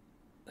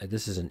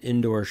this is an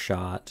indoor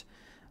shot.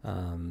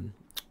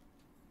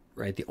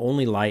 Right, the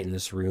only light in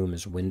this room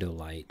is window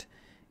light.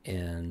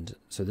 And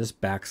so this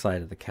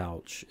backside of the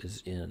couch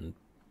is in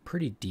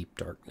pretty deep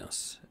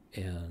darkness.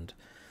 And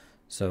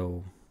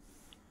so,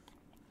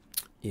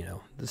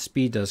 the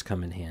speed does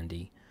come in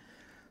handy.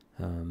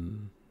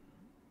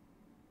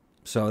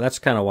 So that's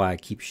kind of why I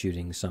keep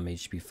shooting some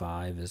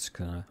HP5 is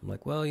kind of, I'm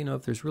like, well,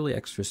 if there's really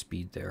extra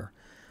speed there,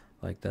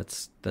 like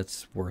that's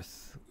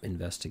worth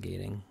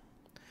investigating.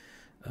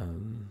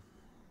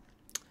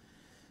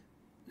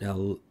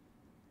 Now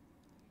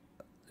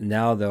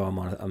though I'm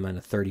on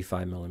a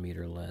 35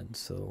 millimeter lens,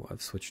 so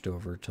I've switched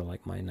over to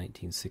like my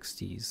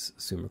 1960s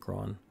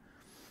Summicron.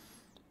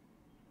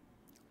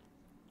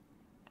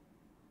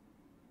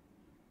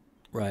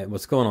 Right,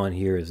 what's going on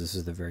here is this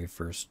is the very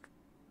first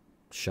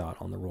shot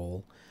on the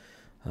roll,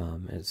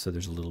 and so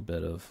there's a little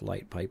bit of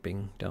light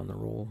piping down the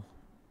roll,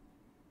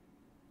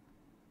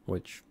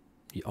 which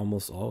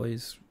almost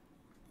always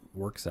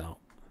works out.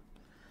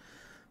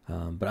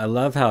 But I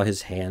love how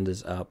his hand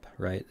is up,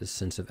 right? This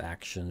sense of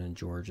action, and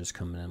George is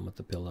coming in with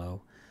the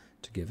pillow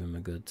to give him a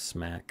good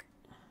smack.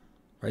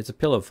 Right, it's a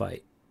pillow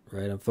fight,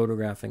 right? I'm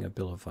photographing a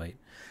pillow fight.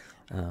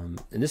 And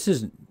this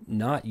is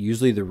not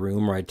usually the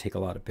room where I take a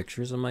lot of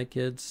pictures of my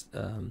kids.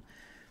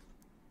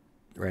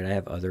 Right, I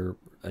have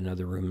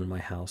another room in my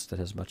house that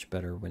has much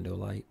better window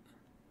light.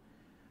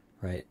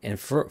 Right, and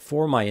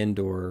for my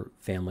indoor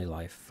family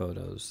life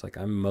photos, like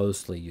I'm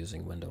mostly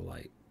using window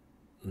light,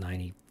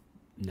 99%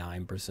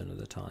 of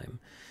the time.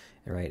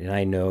 Right, and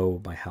I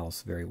know my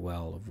house very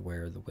well of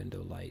where the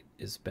window light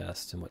is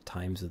best and what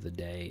times of the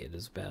day it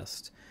is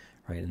best.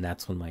 Right, and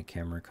that's when my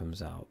camera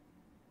comes out.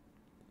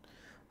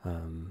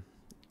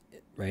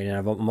 Right,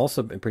 and I'm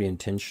also been pretty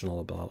intentional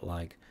about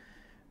like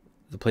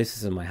the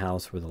places in my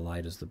house where the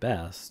light is the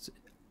best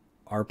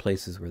are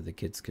places where the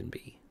kids can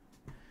be.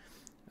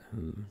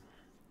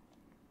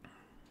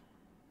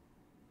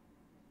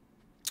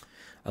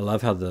 I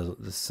love how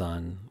the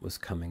sun was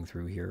coming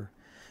through here.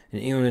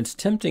 And it's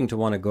tempting to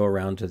want to go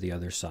around to the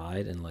other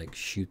side and like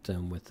shoot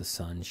them with the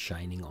sun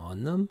shining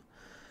on them.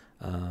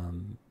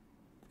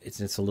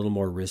 It's a little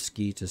more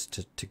risky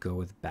just to go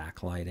with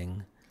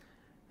backlighting.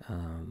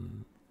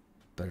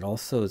 But it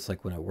also, it's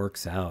like when it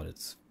works out,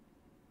 it's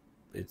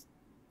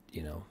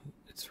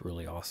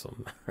really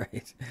awesome,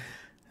 right?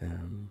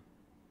 And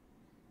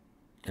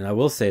I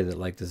will say that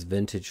like this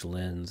vintage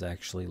lens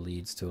actually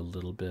leads to a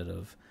little bit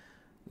of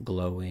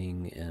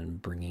glowing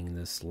and bringing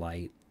this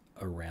light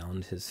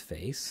around his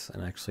face,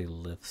 and actually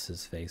lifts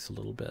his face a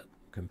little bit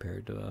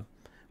compared to a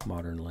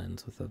modern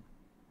lens with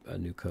a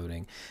new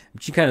coating.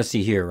 But you kind of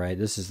see here, right?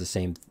 This is the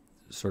same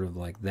sort of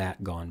like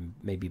that gone,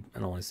 maybe, I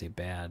don't want to say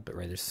bad, but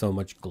right, there's so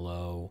much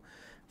glow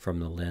from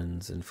the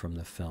lens and from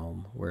the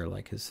film where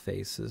like his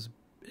face is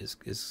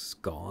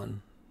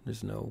gone.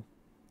 There's no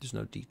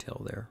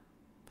detail there.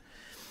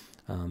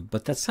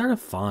 But that's kind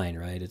of fine,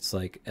 right? It's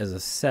like as a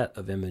set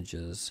of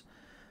images,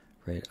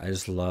 right? I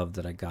just love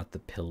that I got the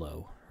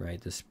pillow,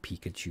 right? This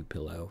Pikachu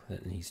pillow,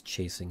 and he's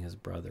chasing his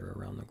brother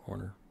around the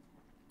corner.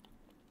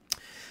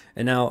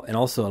 And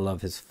also I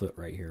love his foot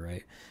right here,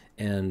 right?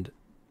 And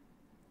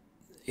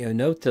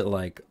note that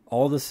like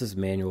all this is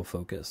manual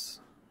focus,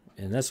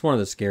 and that's one of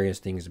the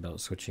scariest things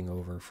about switching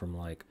over from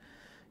like,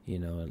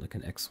 like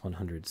an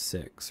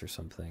X106 or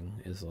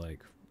something is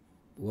like,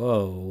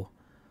 whoa,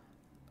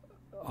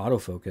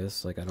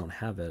 autofocus, like I don't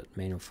have it.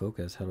 Manual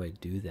focus, how do I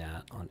do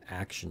that on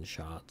action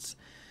shots?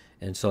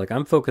 And so like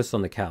I'm focused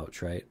on the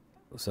couch, right?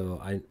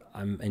 So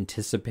I'm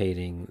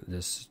anticipating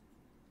this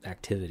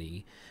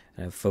activity,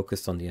 and I've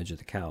focused on the edge of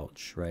the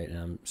couch, right? And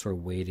I'm sort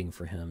of waiting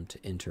for him to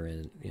enter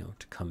in,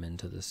 to come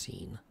into the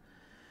scene,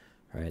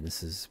 right?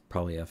 This is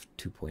probably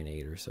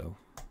f2.8 or so.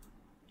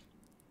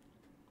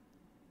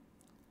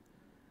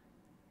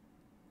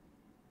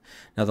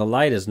 Now the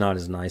light is not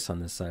as nice on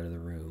this side of the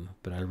room,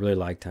 but I really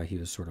liked how he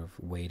was sort of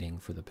waiting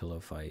for the pillow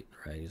fight,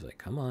 right? He's like,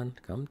 come on,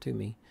 come to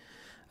me.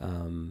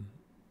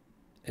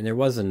 And there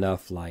was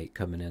enough light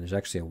coming in. There's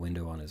actually a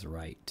window on his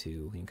right too.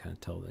 You can kind of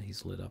tell that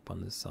he's lit up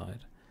on this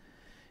side.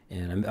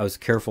 And I was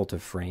careful to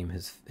frame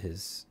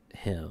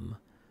him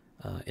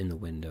in the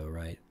window,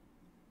 right?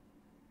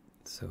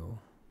 So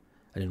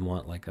I didn't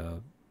want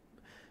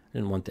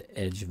the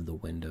edge of the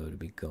window to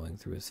be going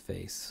through his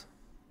face.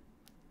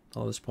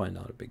 Oh, it's probably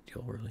not a big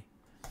deal, really.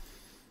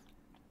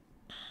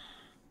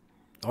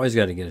 Always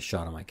got to get a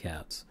shot of my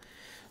cats.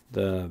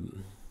 I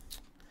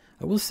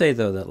will say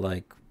though that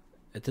like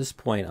at this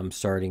point I'm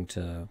starting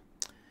to,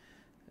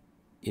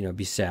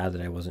 be sad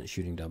that I wasn't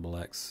shooting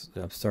XX.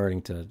 I'm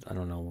starting to, I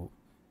don't know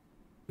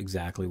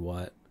exactly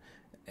what.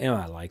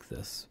 I like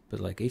this, but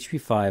like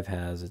HP5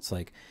 has, it's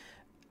like,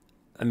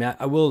 I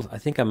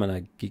think I'm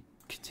going to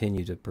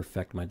continue to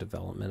perfect my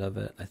development of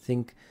it. I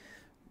think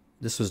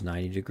this was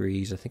 90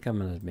 degrees. I think I'm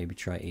going to maybe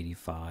try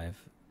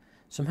 85.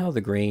 Somehow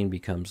the grain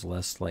becomes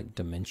less like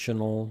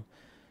dimensional,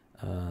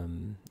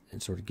 and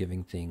sort of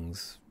giving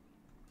things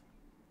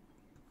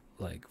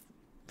like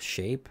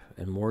shape,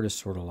 and more just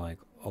sort of like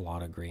a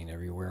lot of grain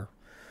everywhere.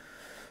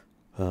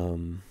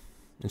 And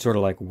sort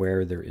of like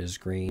where there is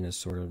grain is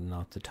sort of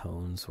not the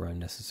tones where I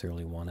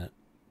necessarily want it.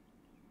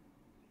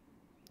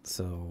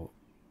 So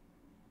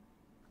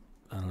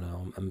I don't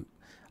know.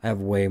 I have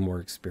way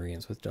more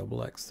experience with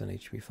XX than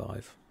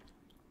HP5.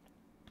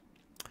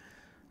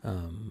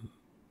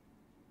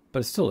 But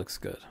it still looks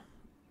good.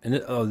 And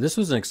this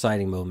was an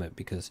exciting moment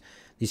because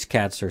these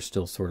cats are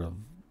still sort of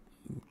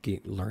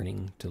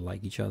learning to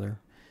like each other.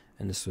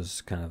 And this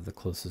was kind of the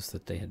closest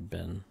that they had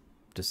been,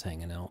 just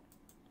hanging out.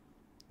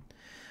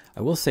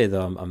 I will say,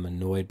 though, I'm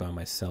annoyed by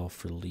myself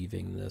for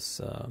leaving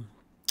this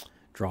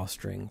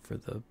drawstring for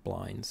the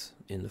blinds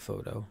in the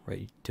photo.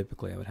 Right?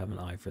 Typically, I would have an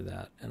eye for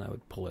that, and I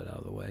would pull it out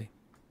of the way.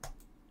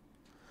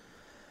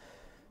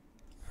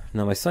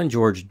 Now, my son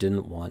George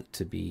didn't want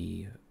to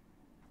be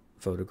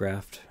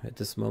photographed at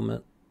this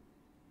moment.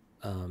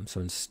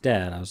 So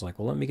instead, I was like,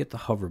 well, let me get the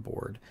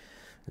hoverboard.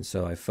 And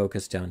so I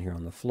focused down here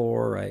on the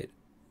floor, right?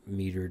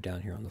 Meter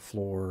down here on the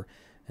floor,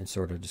 and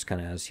sort of just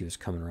kind of as he was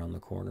coming around the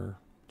corner,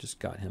 just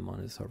got him on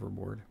his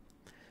hoverboard.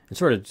 And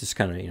sort of just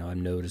kind of,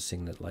 I'm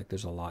noticing that like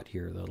there's a lot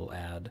here that'll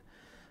add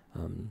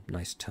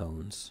nice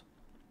tones.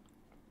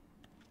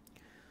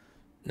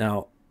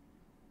 Now,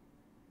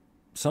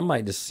 some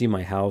might just see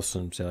my house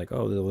and say like,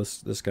 oh,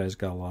 this guy's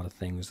got a lot of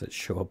things that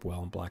show up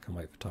well in black and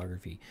white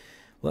photography.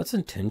 Well, that's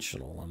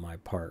intentional on my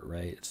part,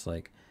 right? It's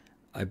like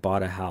I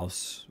bought a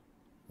house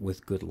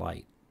with good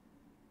light.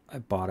 I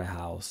bought a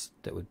house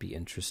that would be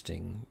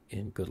interesting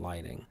in good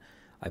lighting.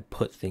 I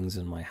put things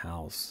in my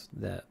house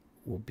that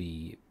will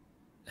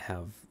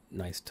have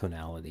nice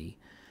tonality,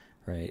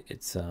 right?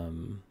 It's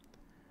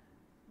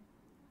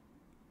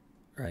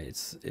right.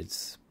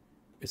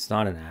 It's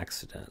not an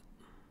accident,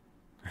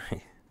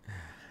 right?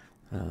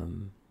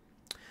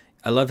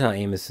 I loved how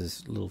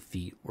Amos's little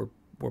feet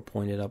were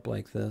pointed up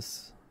like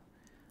this.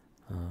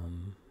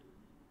 And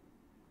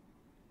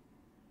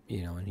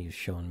he was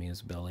showing me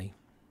his belly.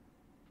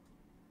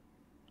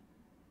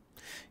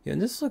 Yeah,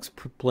 and this looks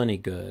plenty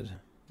good,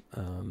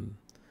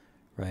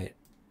 right?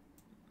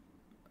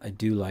 I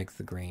do like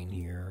the grain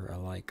here. I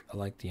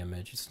like the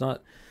image. It's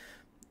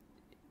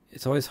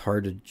always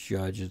hard to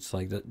judge. It's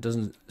like that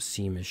doesn't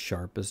seem as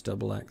sharp as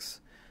XX.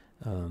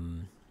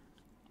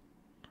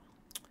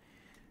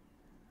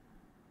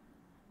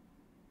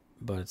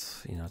 But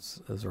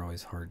those are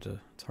always hard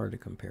to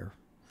compare.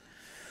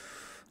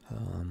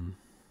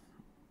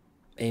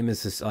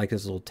 Amos is like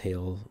his little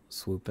tail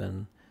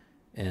swooping,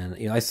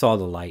 and I saw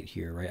the light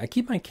here, right? I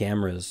keep my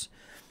cameras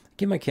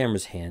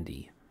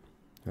handy,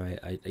 right?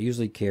 I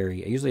usually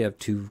have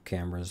 2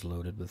 cameras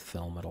loaded with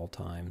film at all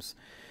times,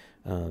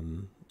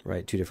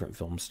 right? 2 different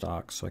film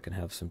stocks, so I can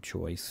have some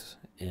choice,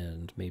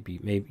 and maybe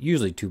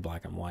usually 2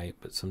 black and white,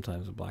 but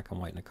sometimes a black and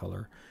white and a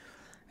color.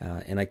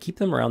 And I keep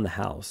them around the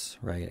house,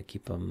 right? I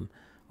keep them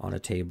on a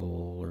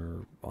table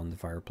or on the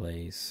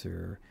fireplace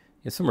or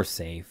somewhere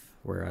safe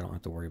where I don't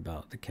have to worry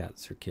about the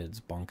cats or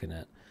kids bonking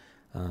it.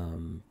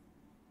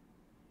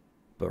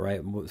 But right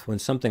when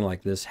something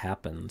like this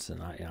happens,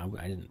 and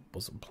I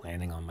wasn't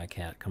planning on my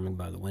cat coming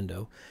by the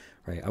window,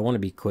 right? I want to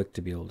be quick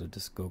to be able to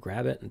just go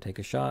grab it and take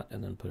a shot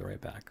and then put it right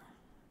back.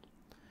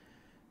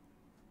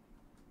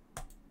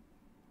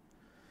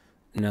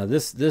 Now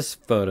this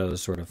photo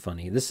is sort of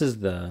funny. This is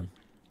the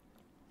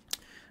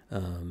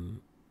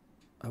um,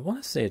 I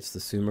want to say it's the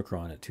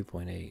Summicron at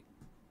 2.8,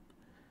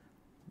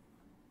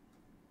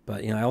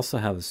 but I also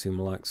have a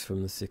Summilux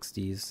from the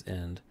 60s,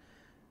 and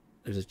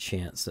there's a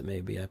chance that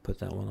maybe I put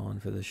that one on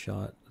for this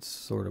shot. It's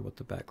sort of what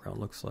the background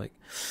looks like.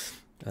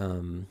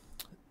 Um,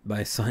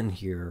 my son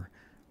here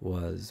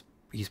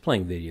he's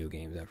playing video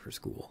games after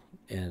school,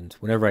 and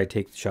whenever I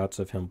take shots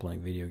of him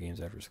playing video games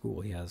after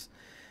school, he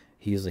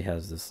usually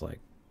has this like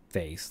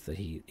face that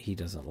he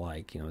doesn't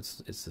like. It's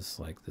this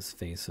like this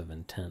face of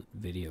intent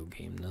video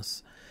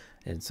gameness,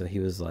 and so he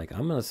was like,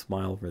 I'm gonna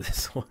smile for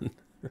this one.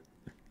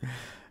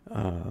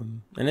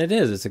 And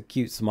it's a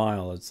cute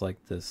smile. It's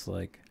like this,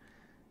 like,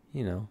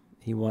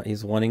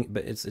 he's wanting,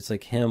 but it's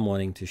like him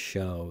wanting to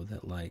show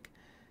that like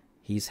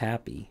he's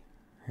happy,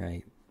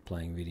 right,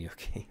 playing video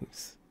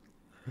games.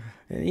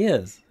 And he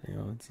is.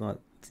 It's not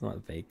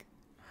fake.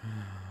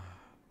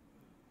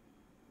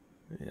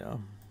 Yeah.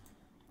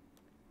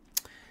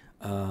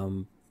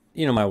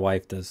 My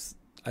wife does.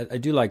 I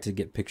do like to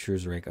get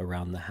pictures like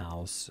around the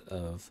house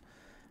of,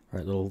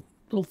 right, little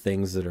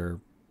things that are,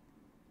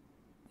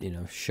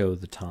 show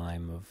the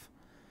time of.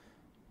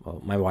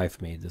 Well, my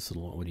wife made this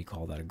little, what do you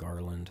call that, a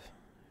garland,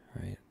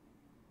 right?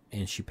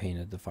 And she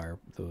painted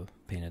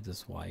painted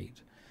this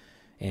white,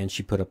 and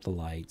she put up the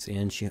lights,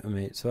 and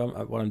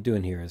what I'm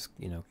doing here is,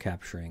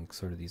 capturing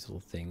sort of these little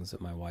things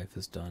that my wife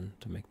has done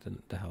to make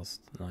the house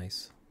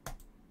nice.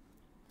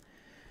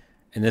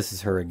 And this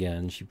is her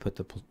again. She put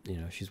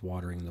she's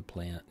watering the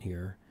plant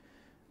here.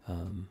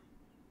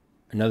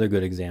 Another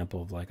good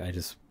example of like, I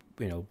just,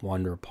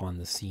 wander upon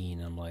the scene.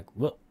 And I'm like,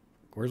 well,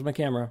 where's my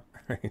camera?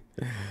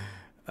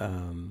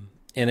 And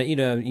you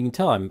can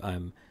tell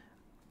I'm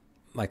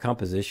my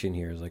composition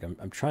here is like,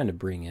 I'm trying to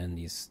bring in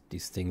these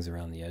things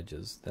around the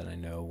edges that I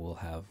know will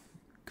have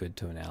good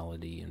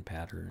tonality and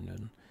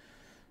pattern,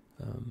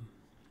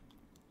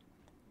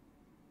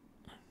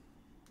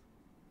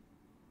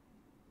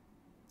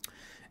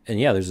 and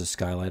yeah, there's a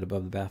skylight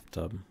above the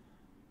bathtub.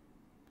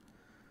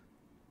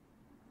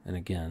 And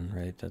again,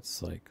 right,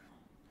 that's like,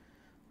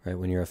 right,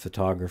 when you're a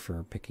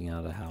photographer picking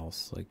out a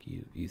house, like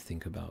you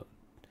think about,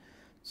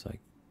 it's like,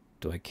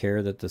 do I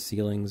care that the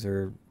ceilings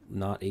are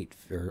not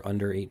or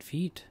under 8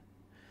 feet,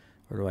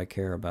 or do I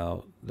care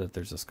about that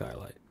there's a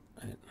skylight?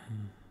 Right?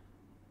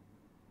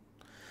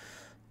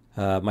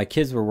 My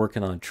kids were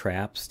working on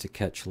traps to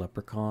catch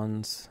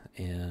leprechauns,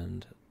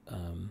 and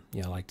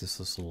I like this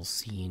little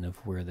scene of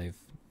where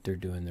they're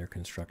doing their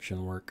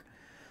construction work.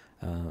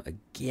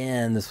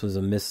 Again, this was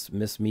a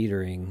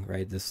mismetering,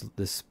 right? This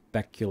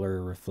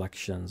specular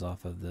reflections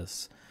off of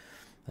this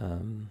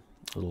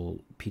little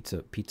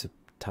pizza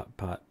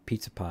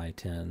pie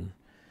tin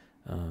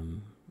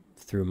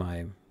through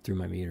my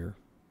meter.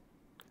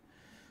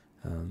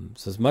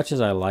 So as much as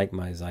I like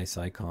my Zeiss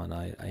Icon,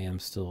 I am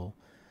still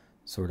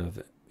sort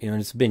of, and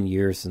it's been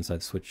years since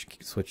I've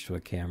switched to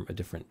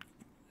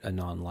a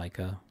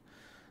non-Leica.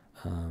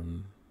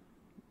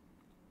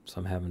 So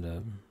I'm having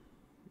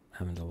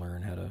to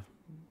learn how to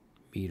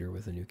meter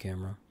with a new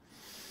camera.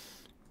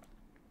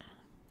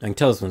 I can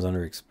tell this one's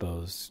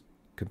underexposed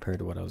compared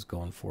to what I was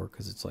going for,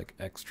 because it's like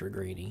extra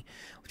grainy,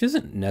 which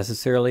isn't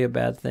necessarily a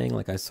bad thing.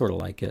 Like, I sort of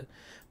like it,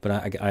 but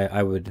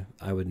I would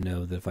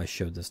know that if I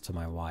showed this to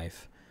my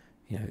wife,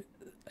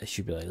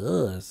 she'd be like,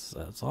 ugh,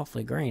 it's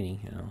awfully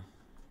grainy,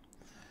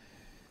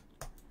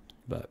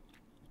 But,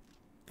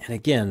 and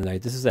again,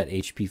 like, this is that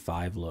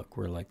HP5 look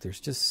where like there's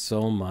just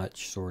so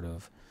much sort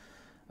of,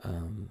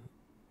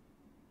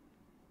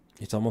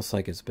 it's almost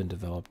like it's been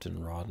developed in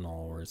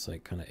Rodinal, where it's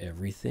like kind of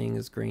everything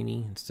is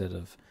grainy instead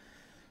of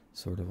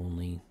sort of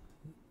only,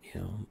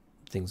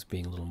 things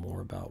being a little more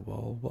about,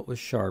 well, what was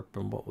sharp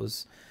and what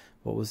was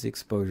the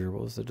exposure,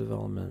 what was the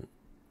development,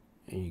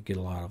 and you get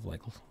a lot of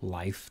like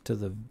life to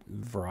the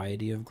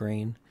variety of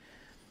grain.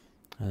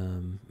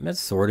 That's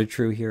sort of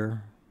true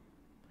here,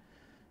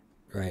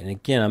 right? And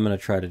again, I'm going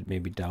to try to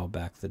maybe dial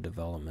back the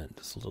development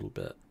just a little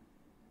bit,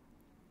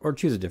 or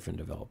choose a different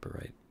developer,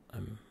 right?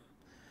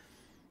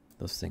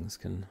 Those things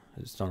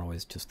it's not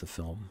always just the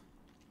film.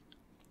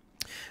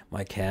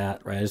 My cat,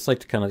 right? I just like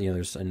to kind of,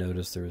 I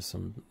noticed there was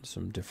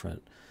some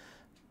different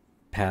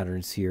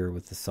patterns here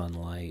with the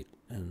sunlight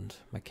and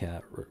my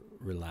cat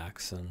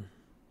relaxing.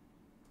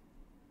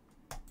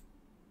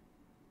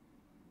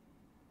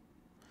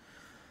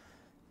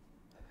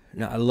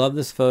 Now, I love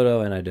this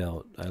photo and I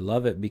don't. I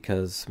love it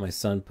because my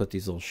son put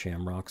these little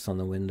shamrocks on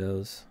the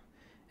windows,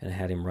 and I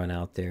had him run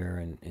out there,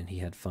 and he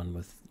had fun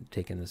with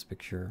taking this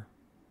picture.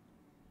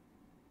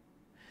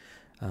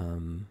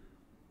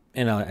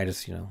 And I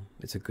just,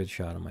 it's a good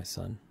shot of my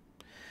son.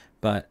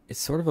 But it's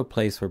sort of a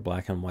place where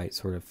black and white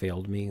sort of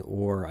failed me,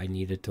 or I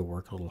needed to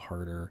work a little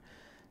harder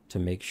to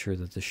make sure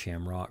that the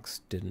shamrocks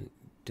didn't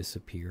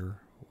disappear.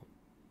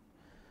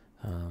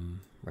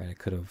 Right, I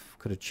could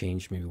have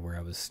changed maybe where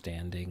I was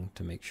standing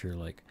to make sure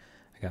like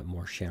I got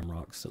more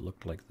shamrocks that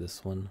looked like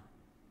this one.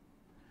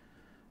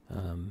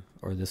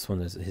 Or this one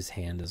that his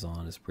hand is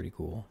on is pretty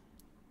cool.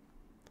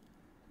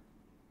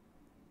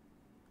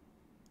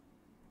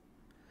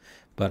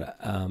 But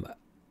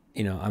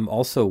you know, I'm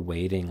also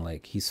waiting,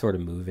 like he's sort of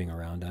moving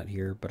around out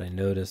here, but I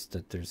noticed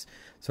that there's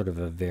sort of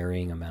a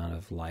varying amount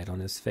of light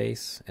on his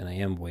face, and I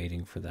am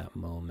waiting for that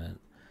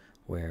moment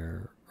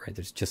where, right,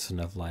 there's just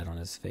enough light on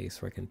his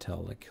face where I can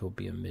tell, like, he'll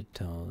be a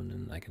mid-tone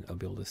and I'll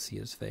be able to see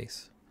his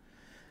face.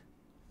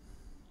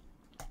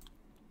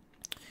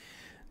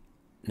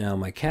 Now,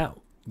 my cat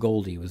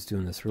Goldie was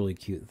doing this really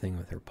cute thing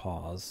with her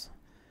paws,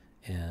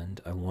 and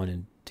I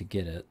wanted to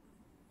get it.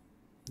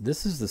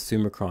 This is the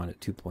Summicron at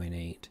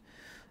 2.8.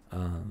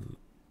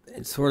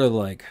 It's sort of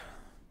like,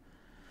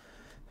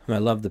 I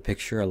love the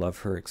picture, I love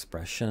her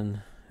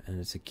expression, and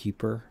it's a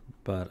keeper,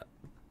 but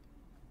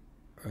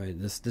right,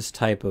 this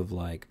type of,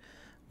 like,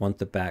 want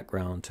the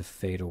background to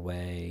fade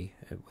away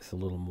with a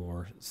little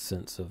more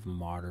sense of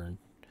modern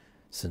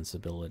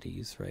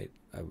sensibilities, right?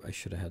 I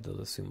should have had the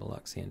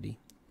Summilux handy,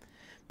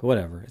 but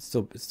whatever. It's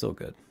still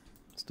good.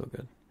 It's still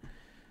good.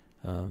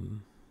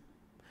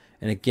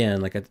 And again,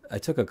 like I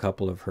took a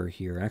couple of her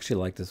here. I actually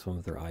like this one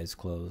with her eyes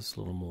closed, a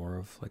little more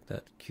of like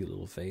that cute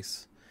little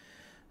face.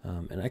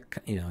 And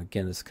you know,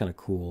 again, this kind of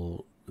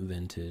cool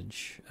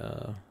vintage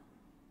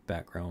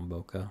background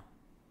bokeh.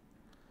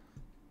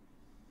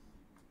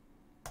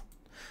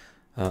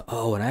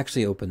 Oh, and I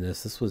actually opened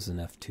this. This was an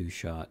f2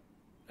 shot.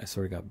 I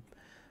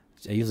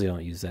usually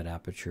don't use that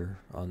aperture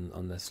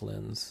on this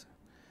lens,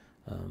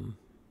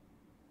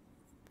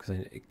 because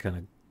it kind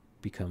of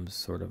becomes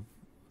sort of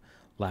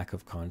lack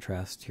of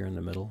contrast here in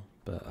the middle,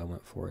 but I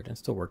went for it and it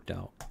still worked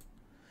out.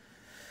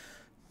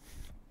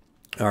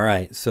 All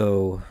right,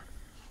 so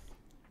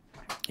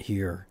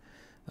here,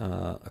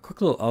 a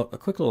quick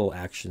little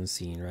action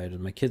scene, right?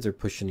 And my kids are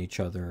pushing each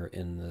other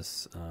in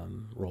this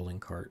rolling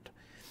cart,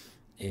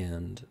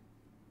 and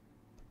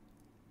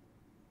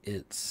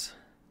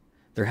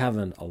they're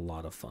having a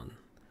lot of fun,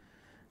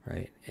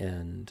 right?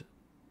 And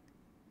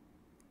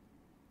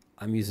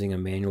I'm using a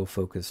manual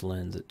focus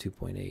lens at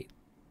 2.8.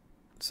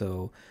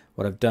 So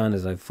what I've done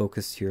is I've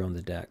focused here on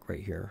the deck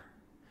right here,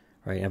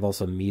 right? I've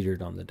also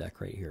metered on the deck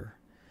right here,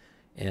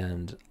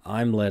 and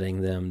I'm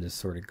letting them just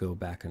sort of go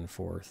back and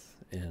forth,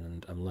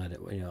 and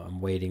I'm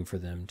waiting for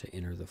them to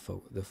enter the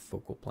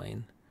focal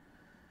plane,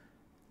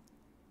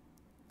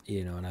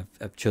 you know. And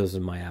I've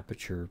chosen my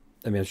aperture.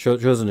 I mean, I've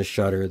chosen a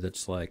shutter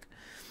that's like,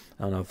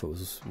 I don't know if it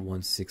was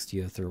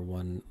 1/60th or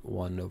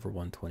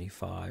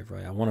 1/125,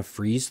 right? I want to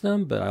freeze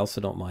them, but I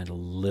also don't mind a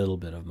little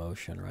bit of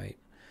motion, right?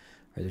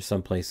 There's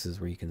some places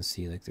where you can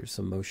see like there's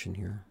some motion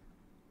here.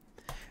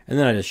 And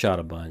then I just shot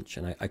a bunch,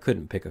 and I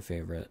couldn't pick a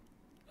favorite.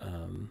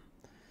 And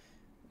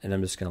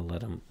I'm just going to let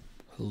them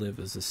live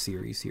as a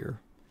series here.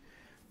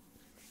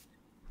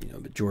 You know,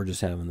 but George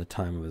is having the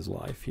time of his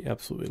life. He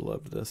absolutely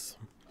loved this.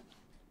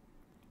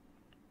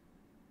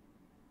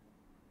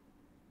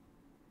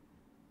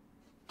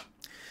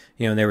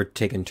 You know, and they were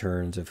taking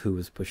turns of who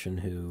was pushing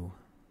who.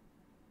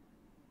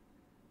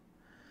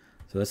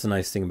 So that's the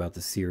nice thing about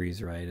the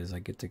series, right, is I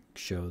get to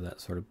show that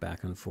sort of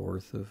back and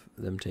forth of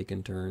them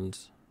taking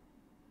turns.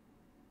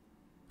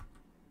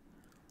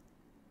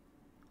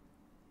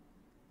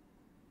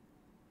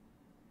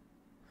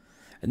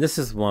 And this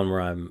is one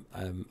where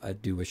I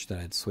do wish that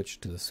I'd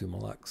switched to the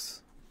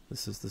Summilux.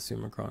 This is the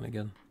Summicron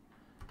again.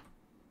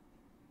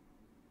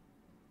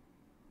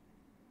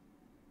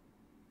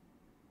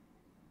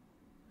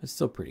 It's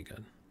still pretty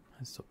good.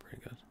 It's still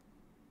pretty good.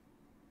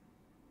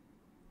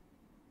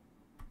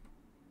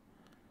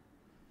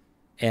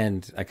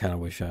 And I kind of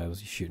wish I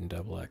was shooting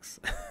XX.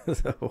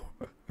 So.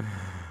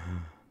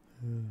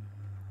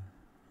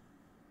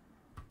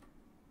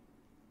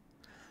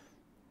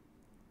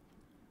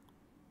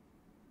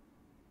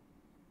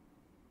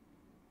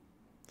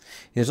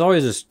 There's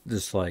always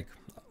this like,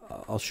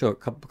 I'll show a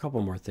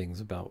couple more things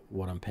about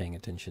what I'm paying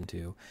attention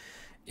to.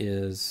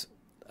 Is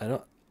I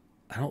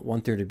don't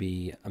want there to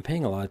be, I'm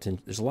paying a lot of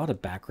attention. There's a lot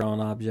of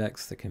background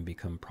objects that can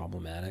become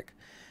problematic,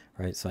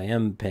 right? So I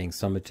am paying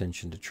some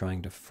attention to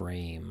trying to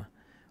frame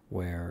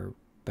where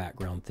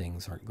background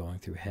things aren't going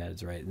through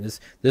heads, right? And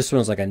this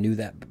one's like, I knew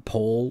that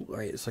pole,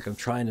 right? It's like I'm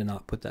trying to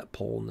not put that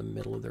pole in the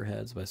middle of their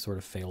heads, but I sort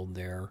of failed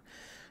there.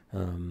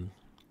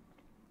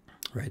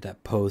 Right,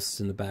 that post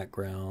in the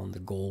background, the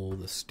goal,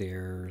 the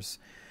stairs,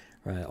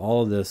 right?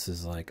 All of this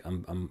is like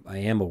I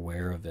am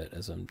aware of it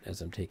as I'm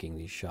taking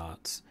these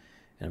shots,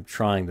 and I'm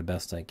trying the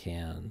best I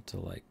can to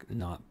like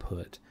not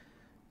put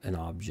an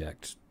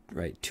object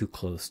right too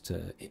close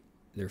to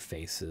their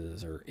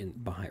faces or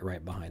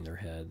right behind their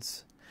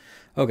heads.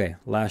 Okay,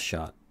 last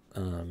shot.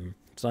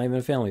 It's not even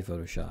a family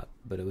photo shot,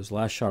 but it was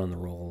last shot on the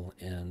roll,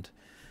 and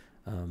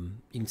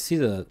you can see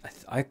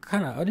I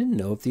didn't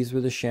know if these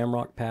were the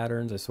shamrock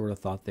patterns. I sort of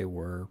thought they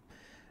were,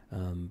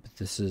 but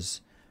this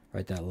is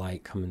right, that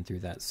light coming through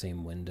that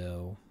same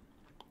window.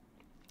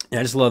 And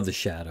I just love the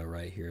shadow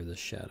right here, this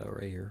shadow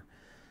right here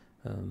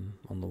on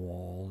the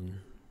wall. And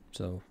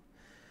so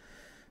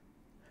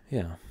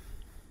yeah,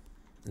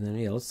 and then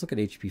yeah, let's look at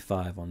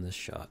HP5 on this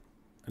shot.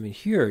 I mean,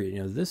 here, you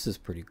know, this is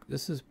pretty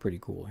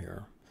cool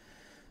here.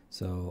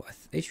 So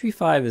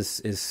HP5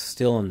 is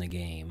still in the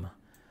game.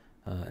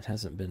 It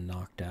hasn't been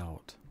knocked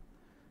out.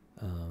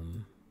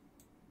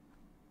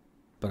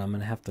 but I'm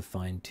going to have to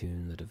fine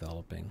tune the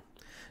developing.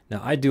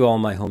 Now, I do all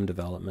my home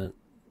development,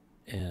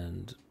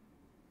 and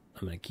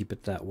I'm going to keep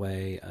it that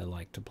way. I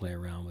like to play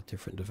around with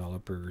different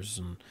developers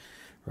and,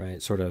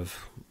 right, sort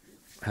of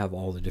have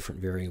all the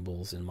different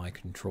variables in my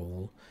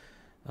control.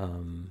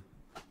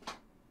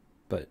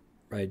 But,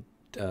 right,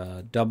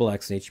 Double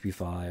X and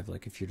HP5,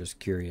 like if you're just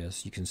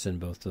curious, you can send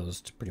both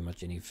those to pretty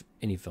much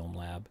any film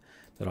lab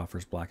that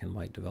offers black and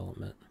white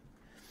development.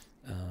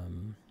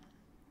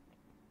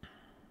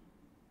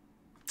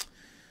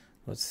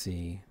 Let's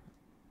see,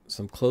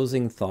 some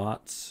closing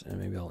thoughts, and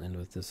maybe I'll end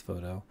with this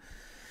photo.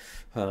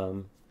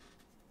 I'm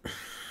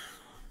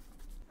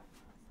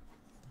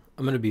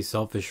going to be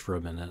selfish for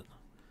a minute.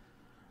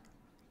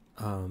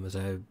 As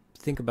I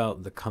think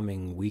about the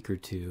coming week or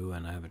two,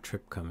 and I have a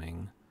trip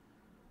coming,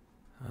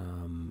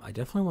 I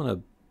definitely want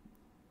to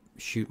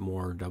shoot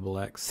more Double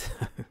X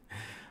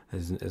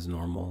as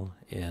normal.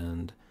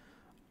 And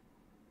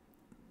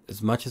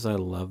as much as I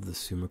love the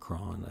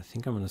Summicron, I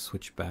think I'm going to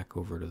switch back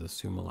over to the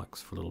Summilux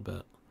for a little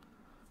bit.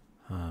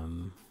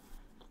 And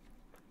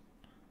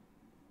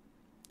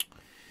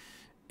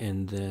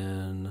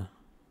then,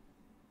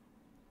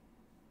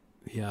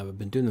 yeah, I've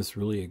been doing this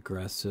really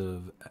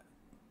aggressive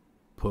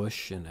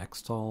push in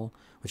Xtol,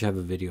 which I have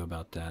a video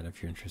about that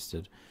if you're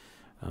interested.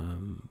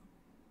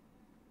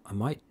 I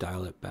might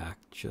dial it back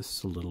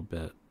just a little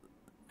bit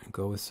and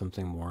go with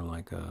something more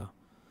like a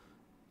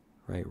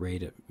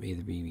rate at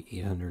either be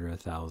 800 or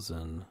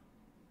 1000,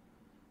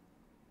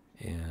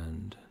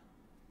 and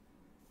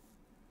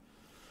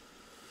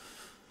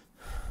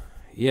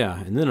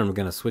yeah, and then I'm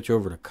gonna switch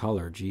over to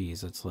color.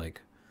 Geez, that's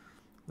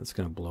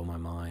gonna blow my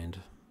mind.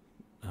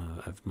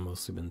 I've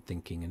mostly been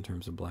thinking in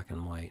terms of black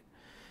and white,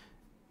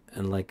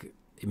 and like,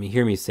 I mean,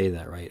 hear me say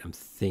that, right? I'm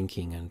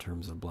thinking in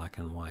terms of black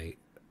and white,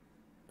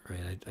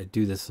 right? I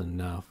do this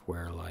enough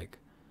where, like,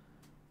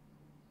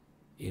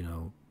 you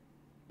know,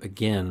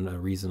 again, a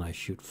reason I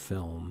shoot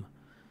film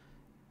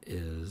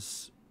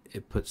is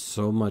it puts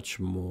so much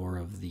more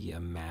of the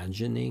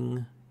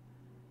imagining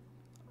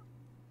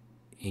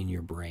in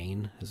your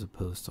brain as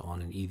opposed to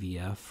on an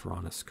EVF or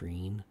on a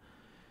screen.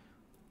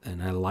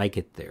 And I like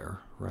it there,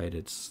 right?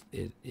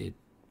 It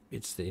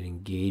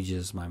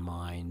engages my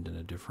mind in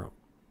a different,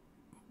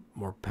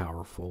 more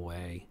powerful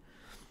way,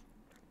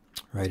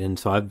 right? And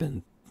so I've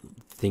been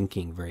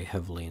thinking very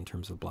heavily in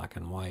terms of black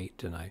and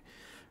white, and I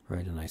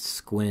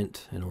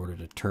squint in order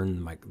to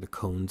turn the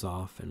cones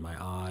off in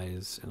my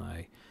eyes, and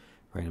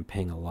I'm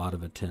paying a lot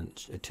of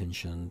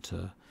attention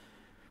to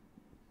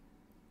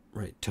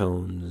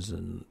tones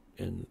and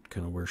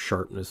kind of where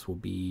sharpness will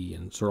be,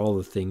 and sort of all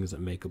the things that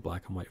make a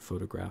black and white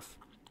photograph.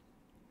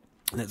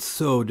 And it's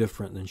so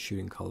different than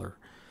shooting color.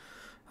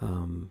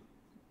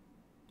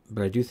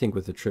 But I do think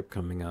with the trip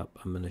coming up,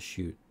 I'm going to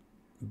shoot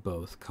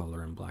both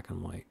color and black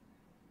and white.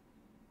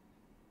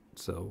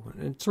 So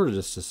it's sort of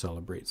just to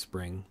celebrate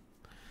spring.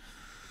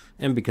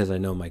 And because I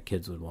know my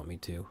kids would want me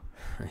to,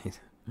 right?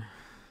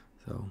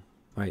 So, all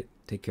right,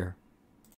 take care.